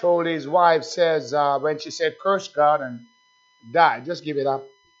 He told his wife, says, when she said, curse God and die, just give it up.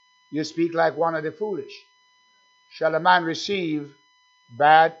 You speak like one of the foolish. Shall a man receive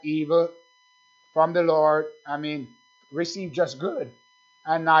bad, evil from the Lord? I mean, receive just good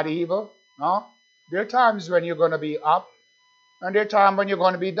and not evil. No? There are times when you're going to be up, and there are times when you're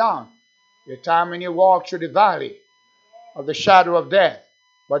going to be down. There are times when you walk through the valley of the shadow of death.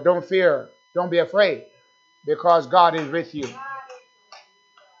 But don't fear. Don't be afraid. Because God is with you.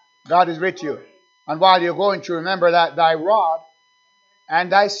 God is with you. And while you're going through, remember that thy rod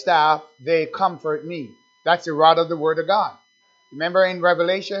and thy staff, they comfort me. That's the rod of the word of God. Remember in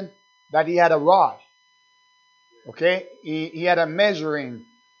Revelation that he had a rod. Okay? He had a measuring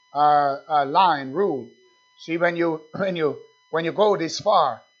line, rule. See, when you go this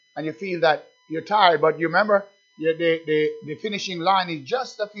far and you feel that you're tired, but you remember the finishing line is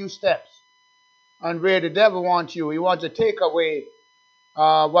just a few steps. And where the devil wants you, he wants to take away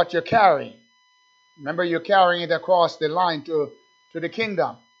what you're carrying. Remember, you're carrying it across the line to the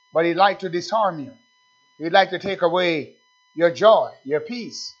kingdom. But he'd like to disarm you. He'd like to take away your joy, your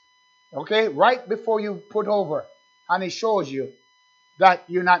peace. Okay? Right before you put over. And he shows you that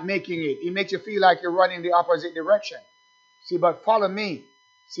you're not making it. He makes you feel like you're running the opposite direction. See, but follow me.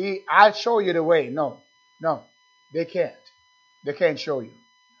 See, I'll show you the way. No, they can't. They can't show you.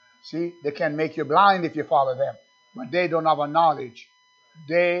 See, they can make you blind if you follow them. But they don't have a knowledge.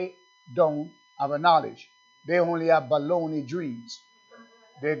 They don't have a knowledge. They only have baloney dreams.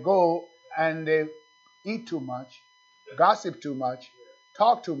 They go and they eat too much, gossip too much,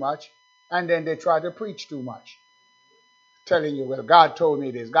 talk too much, and then they try to preach too much. Telling you, well, God told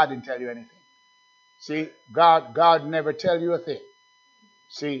me this. God didn't tell you anything. See, God never tell you a thing.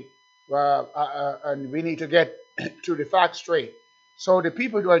 See, and we need to get to the facts straight. So the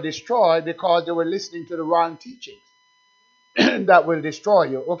people were destroyed because they were listening to the wrong teachings that will destroy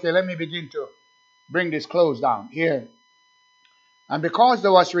you. Okay, let me begin to bring this close down here. And because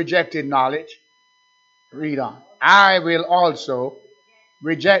thou hast rejected knowledge, read on. I will also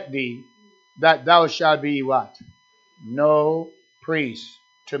reject thee, that thou shalt be what? No priest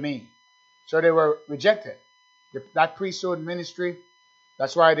to me. So they were rejected. That priesthood ministry,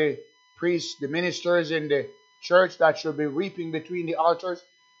 that's why the priests, the ministers in the church that should be reaping between the altars,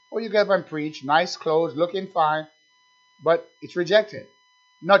 you get up and preach, nice clothes, looking fine, but it's rejected.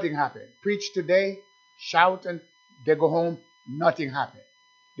 Nothing happened. Preach today, shout, and they go home, nothing happened.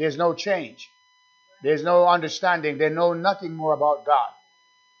 There's no change. There's no understanding. They know nothing more about God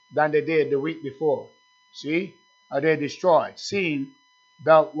than they did the week before. See? They're destroyed. Seeing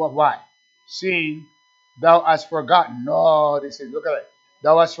why? Seeing thou hast forgotten. No, this is, look at it.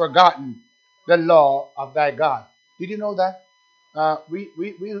 Thou hast forgotten the law of thy God. Did you know that?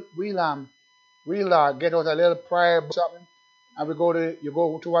 We'll get out a little prayer or something, and you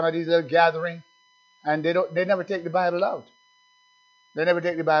go to one of these little gatherings, and they never take the Bible out. They never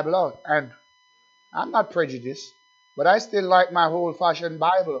take the Bible out. And I'm not prejudiced, but I still like my old-fashioned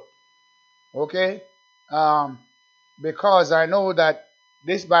Bible. Okay? Because I know that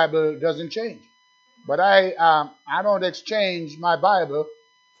this Bible doesn't change. But I don't exchange my Bible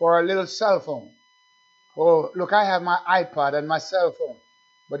for a little cell phone. Oh, look, I have my iPod and my cell phone.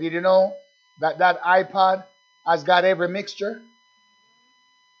 But did you know that iPod has got every mixture?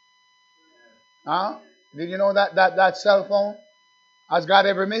 Huh? Did you know that cell phone has got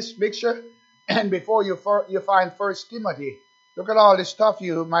every mixture? And before you find First Timothy, look at all the stuff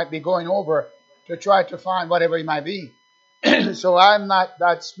you might be going over to try to find whatever it might be. So I'm not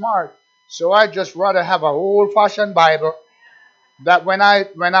that smart. So I just rather have a old-fashioned Bible that when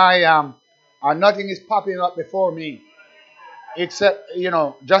nothing is popping up before me except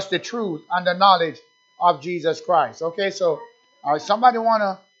just the truth and the knowledge of Jesus Christ. Okay, so somebody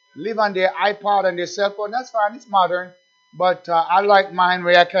wanna live on their iPod and their cell phone, that's fine. It's modern, but I like mine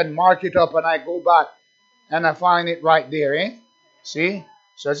where I can mark it up and I go back and I find it right there. See?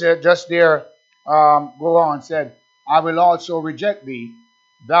 So just there. Go on. Said, I will also reject thee,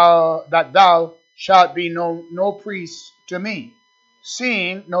 thou shalt be no priest to me,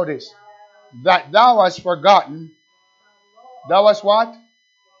 seeing, notice, that thou hast forgotten. Thou hast what?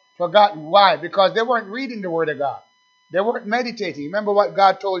 Forgotten. Why? Because they weren't reading the word of God. They weren't meditating. Remember what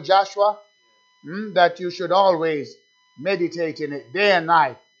God told Joshua? That you should always meditate in it day and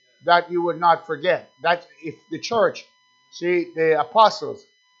night, that you would not forget. That if the church, see, the apostles,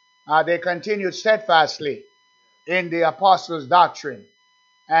 they continued steadfastly in the apostles' doctrine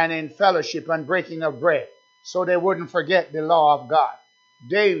and in fellowship and breaking of bread, so they wouldn't forget the law of God.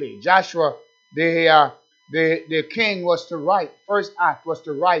 Daily, Joshua, the king was to write, first act was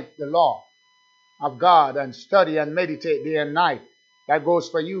to write the law of God and study and meditate day and night. That goes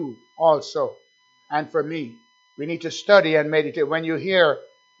for you also and for me. We need to study and meditate. When you hear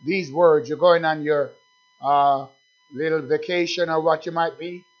these words, you're going on your little vacation or what you might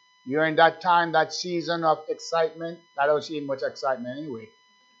be. You're in that time, that season of excitement. I don't see much excitement anyway,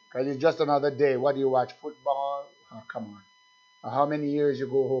 because it's just another day. What do you watch? Football? Oh, come on. How many years you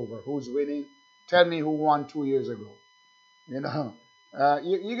go over? Who's winning? Tell me who won 2 years ago.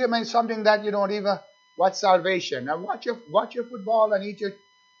 You give me something that you don't even. What's salvation? Now watch your football and eat your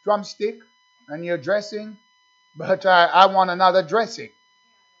drumstick and your dressing. But I want another dressing.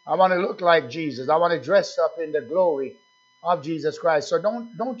 I want to look like Jesus. I want to dress up in the glory of Jesus Christ. So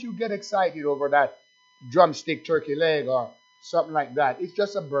don't you get excited over that drumstick turkey leg or something like that. It's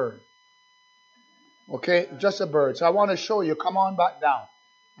just a bird. Okay, just a bird. So I want to show you, come on back down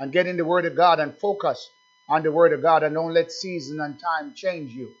and get in the Word of God and focus on the Word of God, and don't let season and time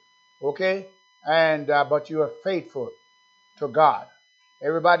change you. Okay? And but you are faithful to God.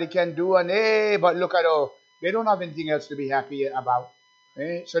 Everybody can do but look at they don't have anything else to be happy about.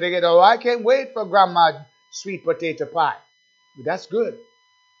 So they get, I can't wait for grandma's sweet potato pie. That's good.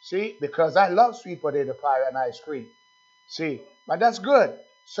 See, because I love sweet potato pie and ice cream. See, but that's good.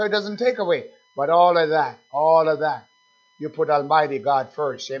 So it doesn't take away. But all of that, you put Almighty God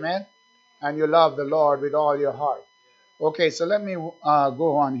first. Amen? And you love the Lord with all your heart. Okay, so let me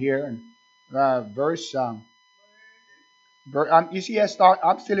go on here. And verse, you see,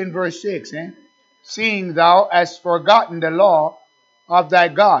 I'm still in verse 6. Seeing thou hast forgotten the law of thy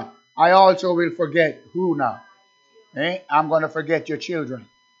God, I also will forget who now? I'm going to forget your children.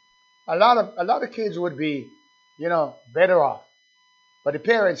 A lot of kids would be, better off. But the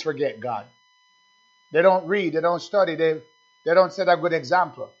parents forget God. They don't read, they don't study, they don't set a good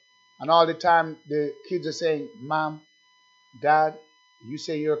example. And all the time the kids are saying, Mom, Dad, you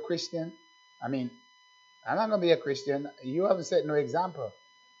say you're a Christian? I mean, I'm not going to be a Christian. You haven't set no example.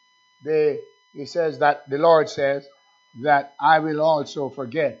 He says that the Lord says that I will also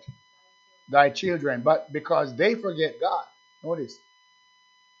forget thy children. But because they forget God, notice,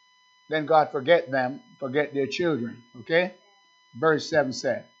 then God forget their children. Okay? Verse 7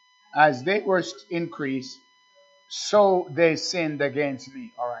 said, as they were increased, so they sinned against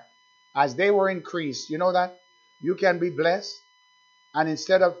me. All right. As they were increased, you know that? You can be blessed, and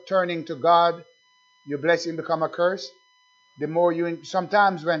instead of turning to God, your blessing become a curse. The more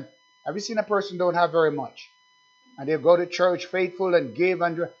sometimes have you seen a person don't have very much, and they go to church faithful and give,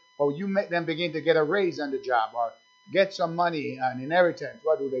 or you make them begin to get a raise on the job or get some money, an inheritance.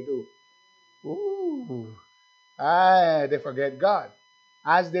 What do? Ooh, they forget God.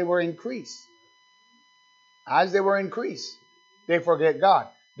 as they were increased, as they were increased, they forget God.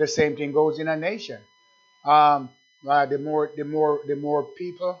 The same thing goes in a nation. The more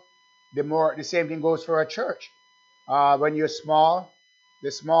people, the same thing goes for a church. When you're small, they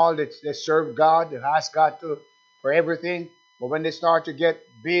serve God, they ask God to for everything. But when they start to get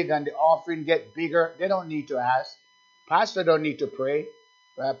big and the offering get bigger, they don't need to ask. Pastor don't need to pray.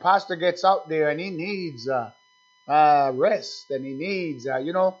 Pastor gets out there and he needs rest, and he needs,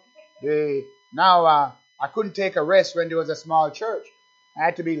 the now I couldn't take a rest when there was a small church. I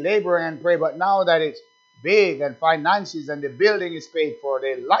had to be laboring and pray. But now that it's big and finances and the building is paid for,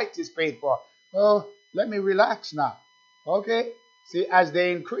 the light is paid for, well, let me relax now. Okay? See, as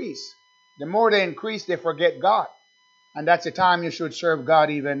they increase, the more they increase, they forget God. And that's the time you should serve God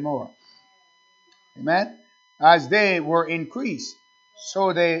even more. Amen? As they were increased,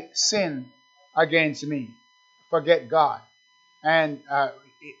 so they sin against me. Forget God. And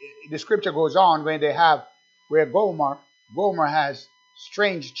the scripture goes on where Gomer has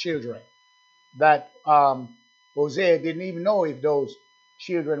strange children that Hosea didn't even know if those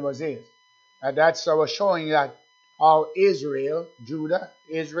children was his. And that's was showing that how Israel,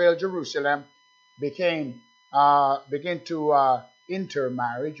 Jerusalem began to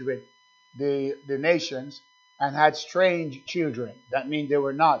intermarriage with the nations and had strange children. That means they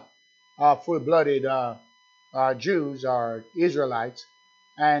were not full-blooded Jews or Israelites,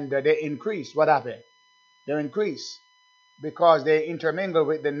 and they increased. What happened? They increased because they intermingled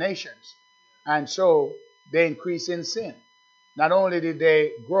with the nations, and so they increased in sin. Not only did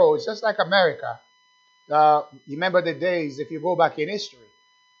they grow, it's just like America. Remember the days, if you go back in history,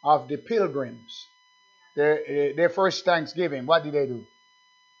 of the pilgrims, their first Thanksgiving. What did they do?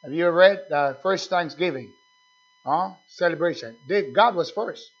 Have you read first Thanksgiving celebration? God was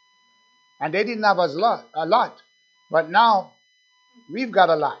first, and they didn't have a lot, but now we've got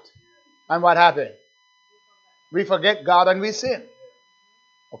a lot. And what happened? We forget God and we sin.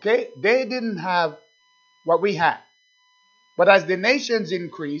 Okay? They didn't have what we had. But as the nations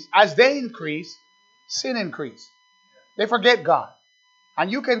increase, as they increase, sin increase. They forget God. And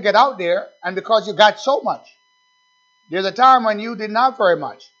you can get out there, and because you got so much. There's a time when you didn't have very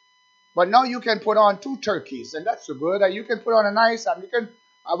much. But now you can put on 2 turkeys, and that's so good. And you can put on a nice, and you can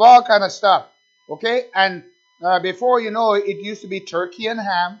have all kind of stuff. Okay? And before you know it, it used to be turkey and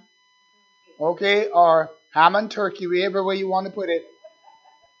ham. Okay? Or ham and turkey, wherever way you want to put it.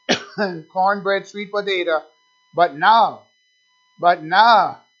 Cornbread, sweet potato. But now,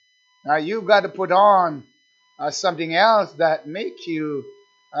 you've got to put on something else that make you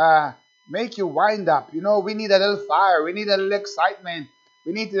wind up. You know, we need a little fire. We need a little excitement.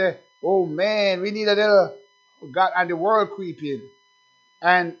 We need to, oh man, we need a little God, and the world creeping.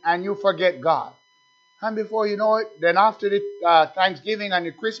 And you forget God. And before you know it, then after the Thanksgiving and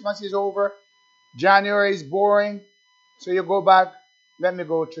the Christmas is over, January is boring. So you go back, let me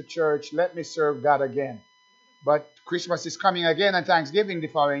go to church, let me serve God again. But Christmas is coming again and Thanksgiving the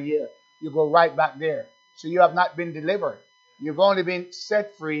following year. You go right back there. So you have not been delivered. You've only been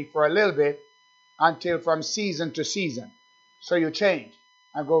set free for a little bit until from season to season. So you change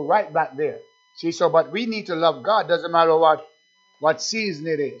and go right back there. See, so but we need to love God. Doesn't matter what season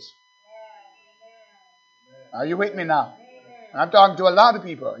it is. Are you with me now? I'm talking to a lot of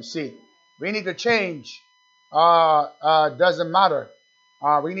people. You see, we need to change. Doesn't matter.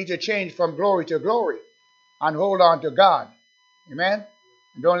 We need to change from glory to glory and hold on to God. Amen.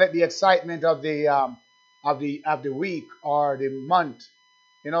 And don't let the excitement of the week or the month,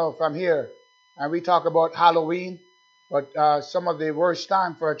 from here. And we talk about Halloween, but some of the worst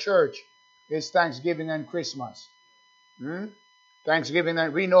time for a church is Thanksgiving and Christmas. Thanksgiving,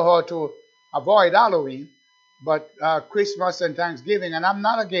 and we know how to avoid Halloween, but Christmas and Thanksgiving, and I'm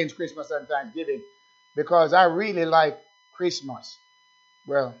not against Christmas and Thanksgiving because I really like Christmas.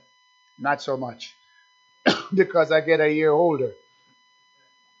 Well, not so much because I get a year older.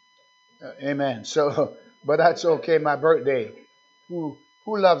 Amen. So, but that's okay. My birthday. Who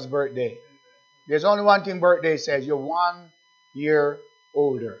loves birthday? There's only one thing birthday says. You're 1 year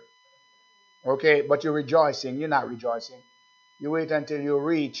older. Okay, but you're rejoicing. You're not rejoicing. You wait until you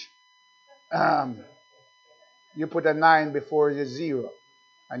reach. You put a 9 before the 0,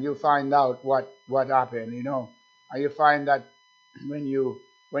 and you find out what happened. And you find that when you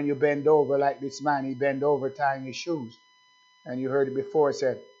bend over like this man, he bent over tying his shoes, and you heard it before.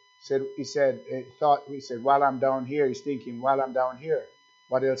 He said, while I'm down here, he's thinking, while I'm down here,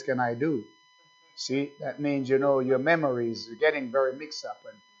 what else can I do? See, that means, your memories are getting very mixed up.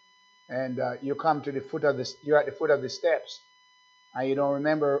 And you come to you're at the foot of the steps, and you don't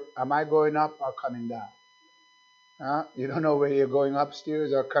remember, am I going up or coming down? You don't know whether you're going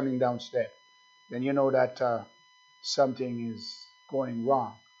upstairs or coming downstairs. Then you know that something is going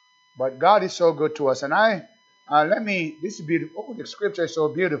wrong. But God is so good to us. And this is beautiful. Oh, the scripture is so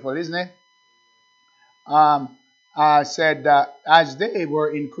beautiful, isn't it? Said, as they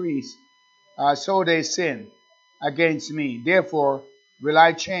were increased, so they sinned against me. Therefore will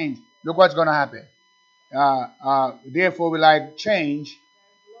I change. Look what's going to happen. Therefore will I change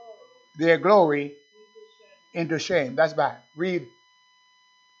their glory into shame. That's bad. Read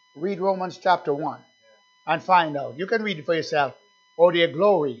Romans chapter 1 and find out. You can read it for yourself. Oh, their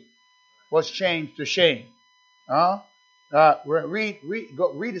glory was changed to shame. Read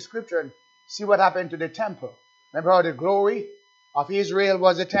the scripture and see what happened to the temple. Remember how the glory of Israel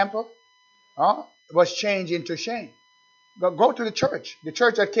was a temple? It was changed into shame. Go to the church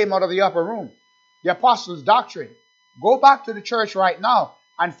that came out of the upper room, the apostles' doctrine. Go back to the church right now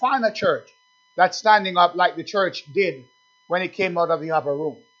and find a church that's standing up like the church did when it came out of the upper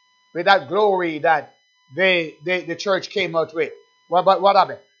room, with that glory that the church came out with. Well, but what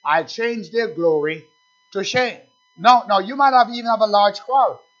happened? I changed their glory to shame. No, you might even have a large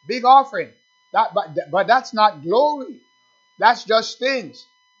crowd, big offering. But that's not glory. That's just things.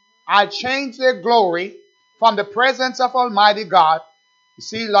 I changed their glory from the presence of Almighty God. You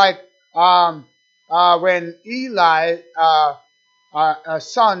see, like when Eli's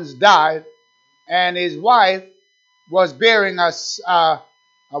sons died, and his wife was bearing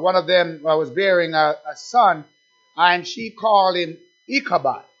one of them was bearing a son, and she called him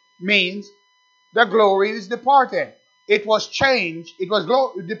Ichabod, means the glory is departed. It was changed. It was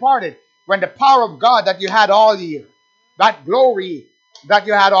departed when the power of God that you had all year, that glory that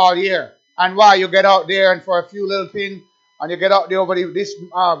you had all year, and why you get out there and for a few little things, and you get out there over this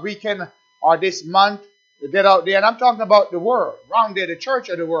weekend or this month, you get out there, and I'm talking about the world, around there, the church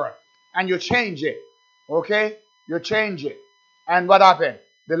of the world, and you change it, okay? You change it. And what happened?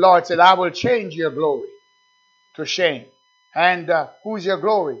 The Lord said, I will change your glory to shame. And who's your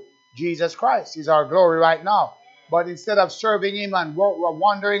glory? Jesus Christ is our glory right now. But instead of serving him and we're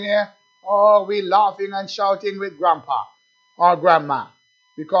wandering here, we laughing and shouting with grandpa or grandma.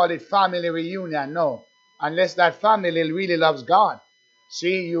 We call it family reunion. No, unless that family really loves God.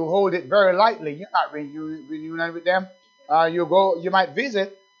 See, you hold it very lightly. You're not reunion with them. You might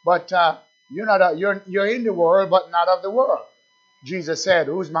visit, but you're in the world, but not of the world. Jesus said,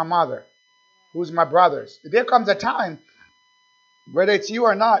 who's my mother? Who's my brothers? There comes a time, whether it's you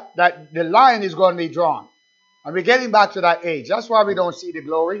or not, that the line is going to be drawn. And we're getting back to that age. That's why we don't see the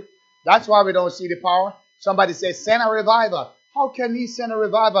glory. That's why we don't see the power. Somebody says, send a revival. How can he send a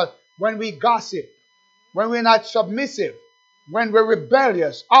revival when we gossip? When we're not submissive? When we're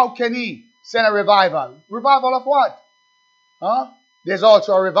rebellious? How can he send a revival? Revival of what? There's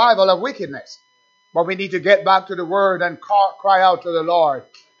also a revival of wickedness. But we need to get back to the word and cry out to the Lord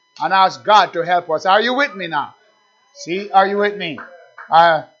and ask God to help us. Are you with me now? See, are you with me?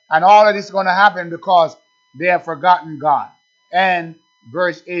 And all of this is going to happen because they have forgotten God. And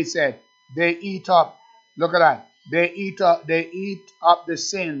verse 8 said, they eat up, look at that, they eat up the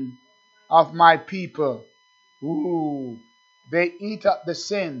sin of my people. Ooh, they eat up the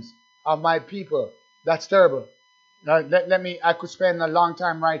sins of my people. That's terrible. Now, I could spend a long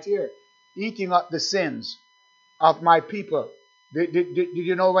time right here. Eating up the sins of my people. Did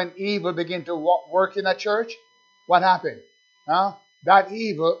you know when evil began to work in a church? What happened? That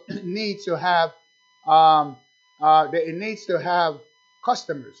evil needs to have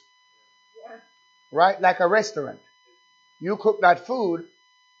customers, right? Like a restaurant. You cook that food,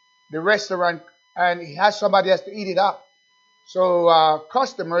 the restaurant, and somebody has to eat it up. So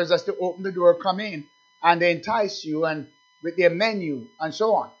customers has to open the door, come in, and they entice you and with their menu and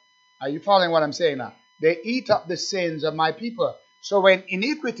so on. Are you following what I'm saying now? They eat up the sins of my people. So when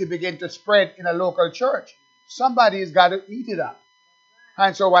iniquity begin to spread in a local church, somebody's got to eat it up.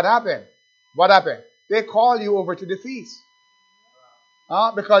 And so what happened? What happened? They call you over to the feast.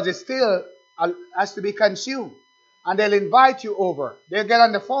 Because it still has to be consumed. And they'll invite you over. They'll get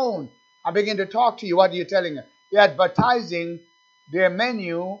on the phone and begin to talk to you. What are you telling them? They're advertising their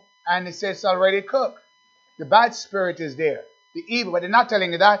menu and it says it's already cooked. The bad spirit is there. The evil, but they're not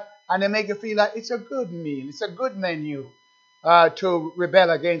telling you that. And they make you feel like it's a good meal. It's a good menu to rebel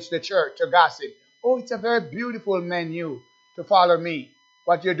against the church, to gossip. Oh, it's a very beautiful menu to follow me.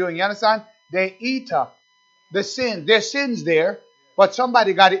 What you're doing, you understand? They eat up the sin. There's sins there, but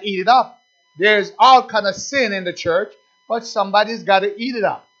somebody got to eat it up. There's all kind of sin in the church, but somebody's got to eat it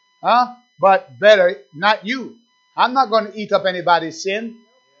up. But better not you. I'm not going to eat up anybody's sin.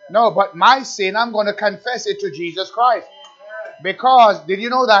 No, but my sin, I'm going to confess it to Jesus Christ. Because, did you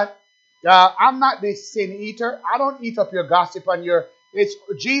know that? I'm not the sin eater. I don't eat up your gossip and your. It's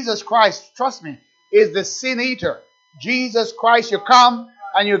Jesus Christ. Trust me, is the sin eater. Jesus Christ. You come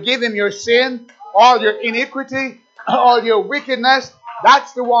and you give him your sin, all your iniquity, all your wickedness.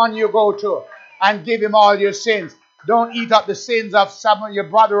 That's the one you go to and give him all your sins. Don't eat up the sins of someone, your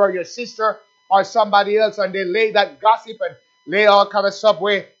brother or your sister or somebody else, and they lay that gossip and lay all kind of stuff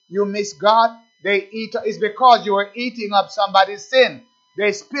where you miss God. They eat. It's because you are eating up somebody's sin.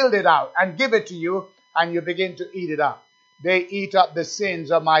 They spilled it out and give it to you, and you begin to eat it up. They eat up the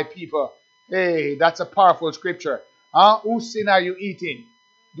sins of my people. Hey, that's a powerful scripture. Huh? Whose sin are you eating?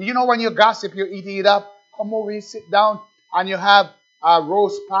 Do you know when you gossip, you're eating it up? Come over, you sit down, and you have a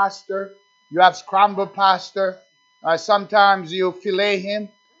roast pastor. You have scrambled pastor. Sometimes you fillet him.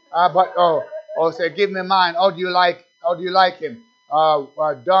 Say, give me mine. How do you like him?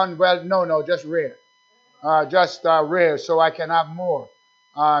 Done well? No, just rare. Just rare, so I can have more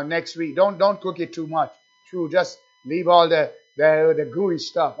next week. Don't cook it too much. True, just leave all the gooey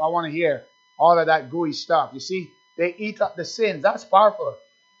stuff. I want to hear all of that gooey stuff. You see, they eat up the sins. That's powerful.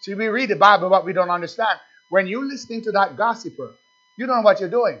 See, we read the Bible, but we don't understand. When you're listening to that gossiper, you don't know what you're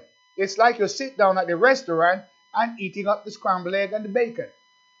doing. It's like you sit down at the restaurant and eating up the scrambled egg and the bacon.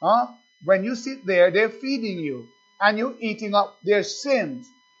 Huh? When you sit there, they're feeding you, and you're eating up their sins,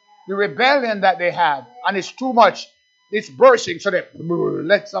 the rebellion that they have, and it's too much. It's bursting, so they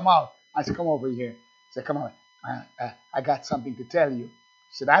let some out. I said, come over here. I said, come on. I got something to tell you.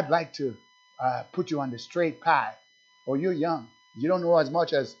 I said, I'd like to put you on the straight path. Oh, you're young. You don't know as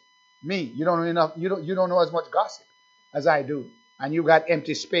much as me. You don't know enough. You don't know as much gossip as I do. And you got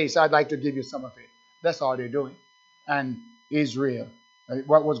empty space. I'd like to give you some of it. That's all they're doing. And Israel,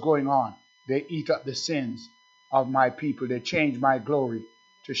 what was going on? They eat up the sins of my people. They change my glory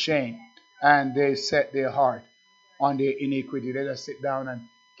to shame. And they set their heart on their iniquity. They just sit down and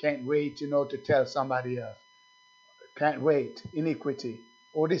can't wait, to tell somebody else. Can't wait. Iniquity.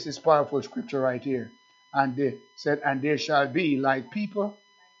 Oh, this is powerful scripture right here. And they said, and there shall be like people,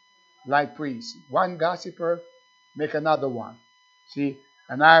 like priests. One gossiper, make another one. See,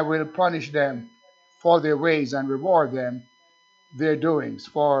 and I will punish them for their ways and reward them their doings,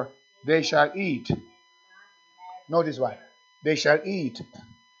 for they shall eat. Notice what? They shall eat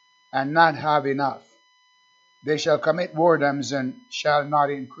and not have enough. They shall commit whoredoms and shall not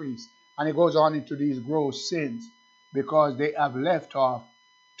increase. And it goes on into these gross sins because they have left off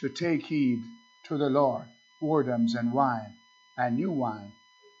to take heed to the Lord. Whoredoms and wine and new wine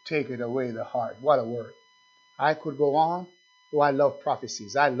taketh away the heart. What a word. I could go on. Oh, I love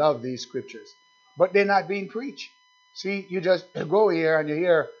prophecies. I love these scriptures. But they're not being preached. See, you just go here and you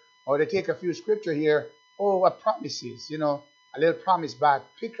hear, or they take a few scripture here. Oh, what promises, a little promise back.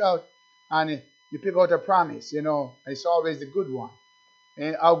 Pick out, and you pick out a promise, and it's always the good one.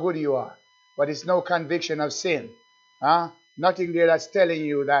 And how good you are. But it's no conviction of sin. Huh? Nothing there that's telling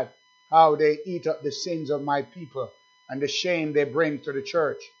you that how they eat up the sins of my people and the shame they bring to the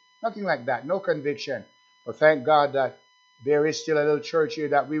church. Nothing like that. No conviction. But thank God that there is still a little church here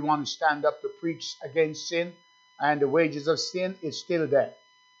that we want to stand up to preach against sin, and the wages of sin is still death.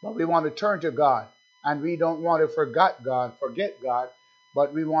 But we want to turn to God, and we don't want to forget God,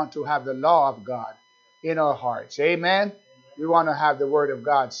 but we want to have the law of God in our hearts. Amen? We want to have the word of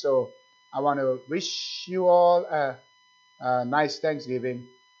God. So I want to wish you all a nice Thanksgiving.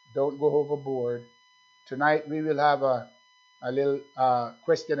 Don't go overboard. Tonight we will have a little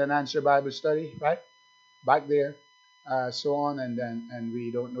question and answer Bible study, right? Back there. So on, and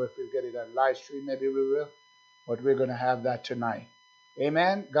we don't know if we'll get it on live stream. Maybe we will, but we're going to have that tonight.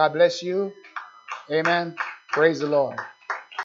 Amen. God bless you. Amen. Praise the Lord.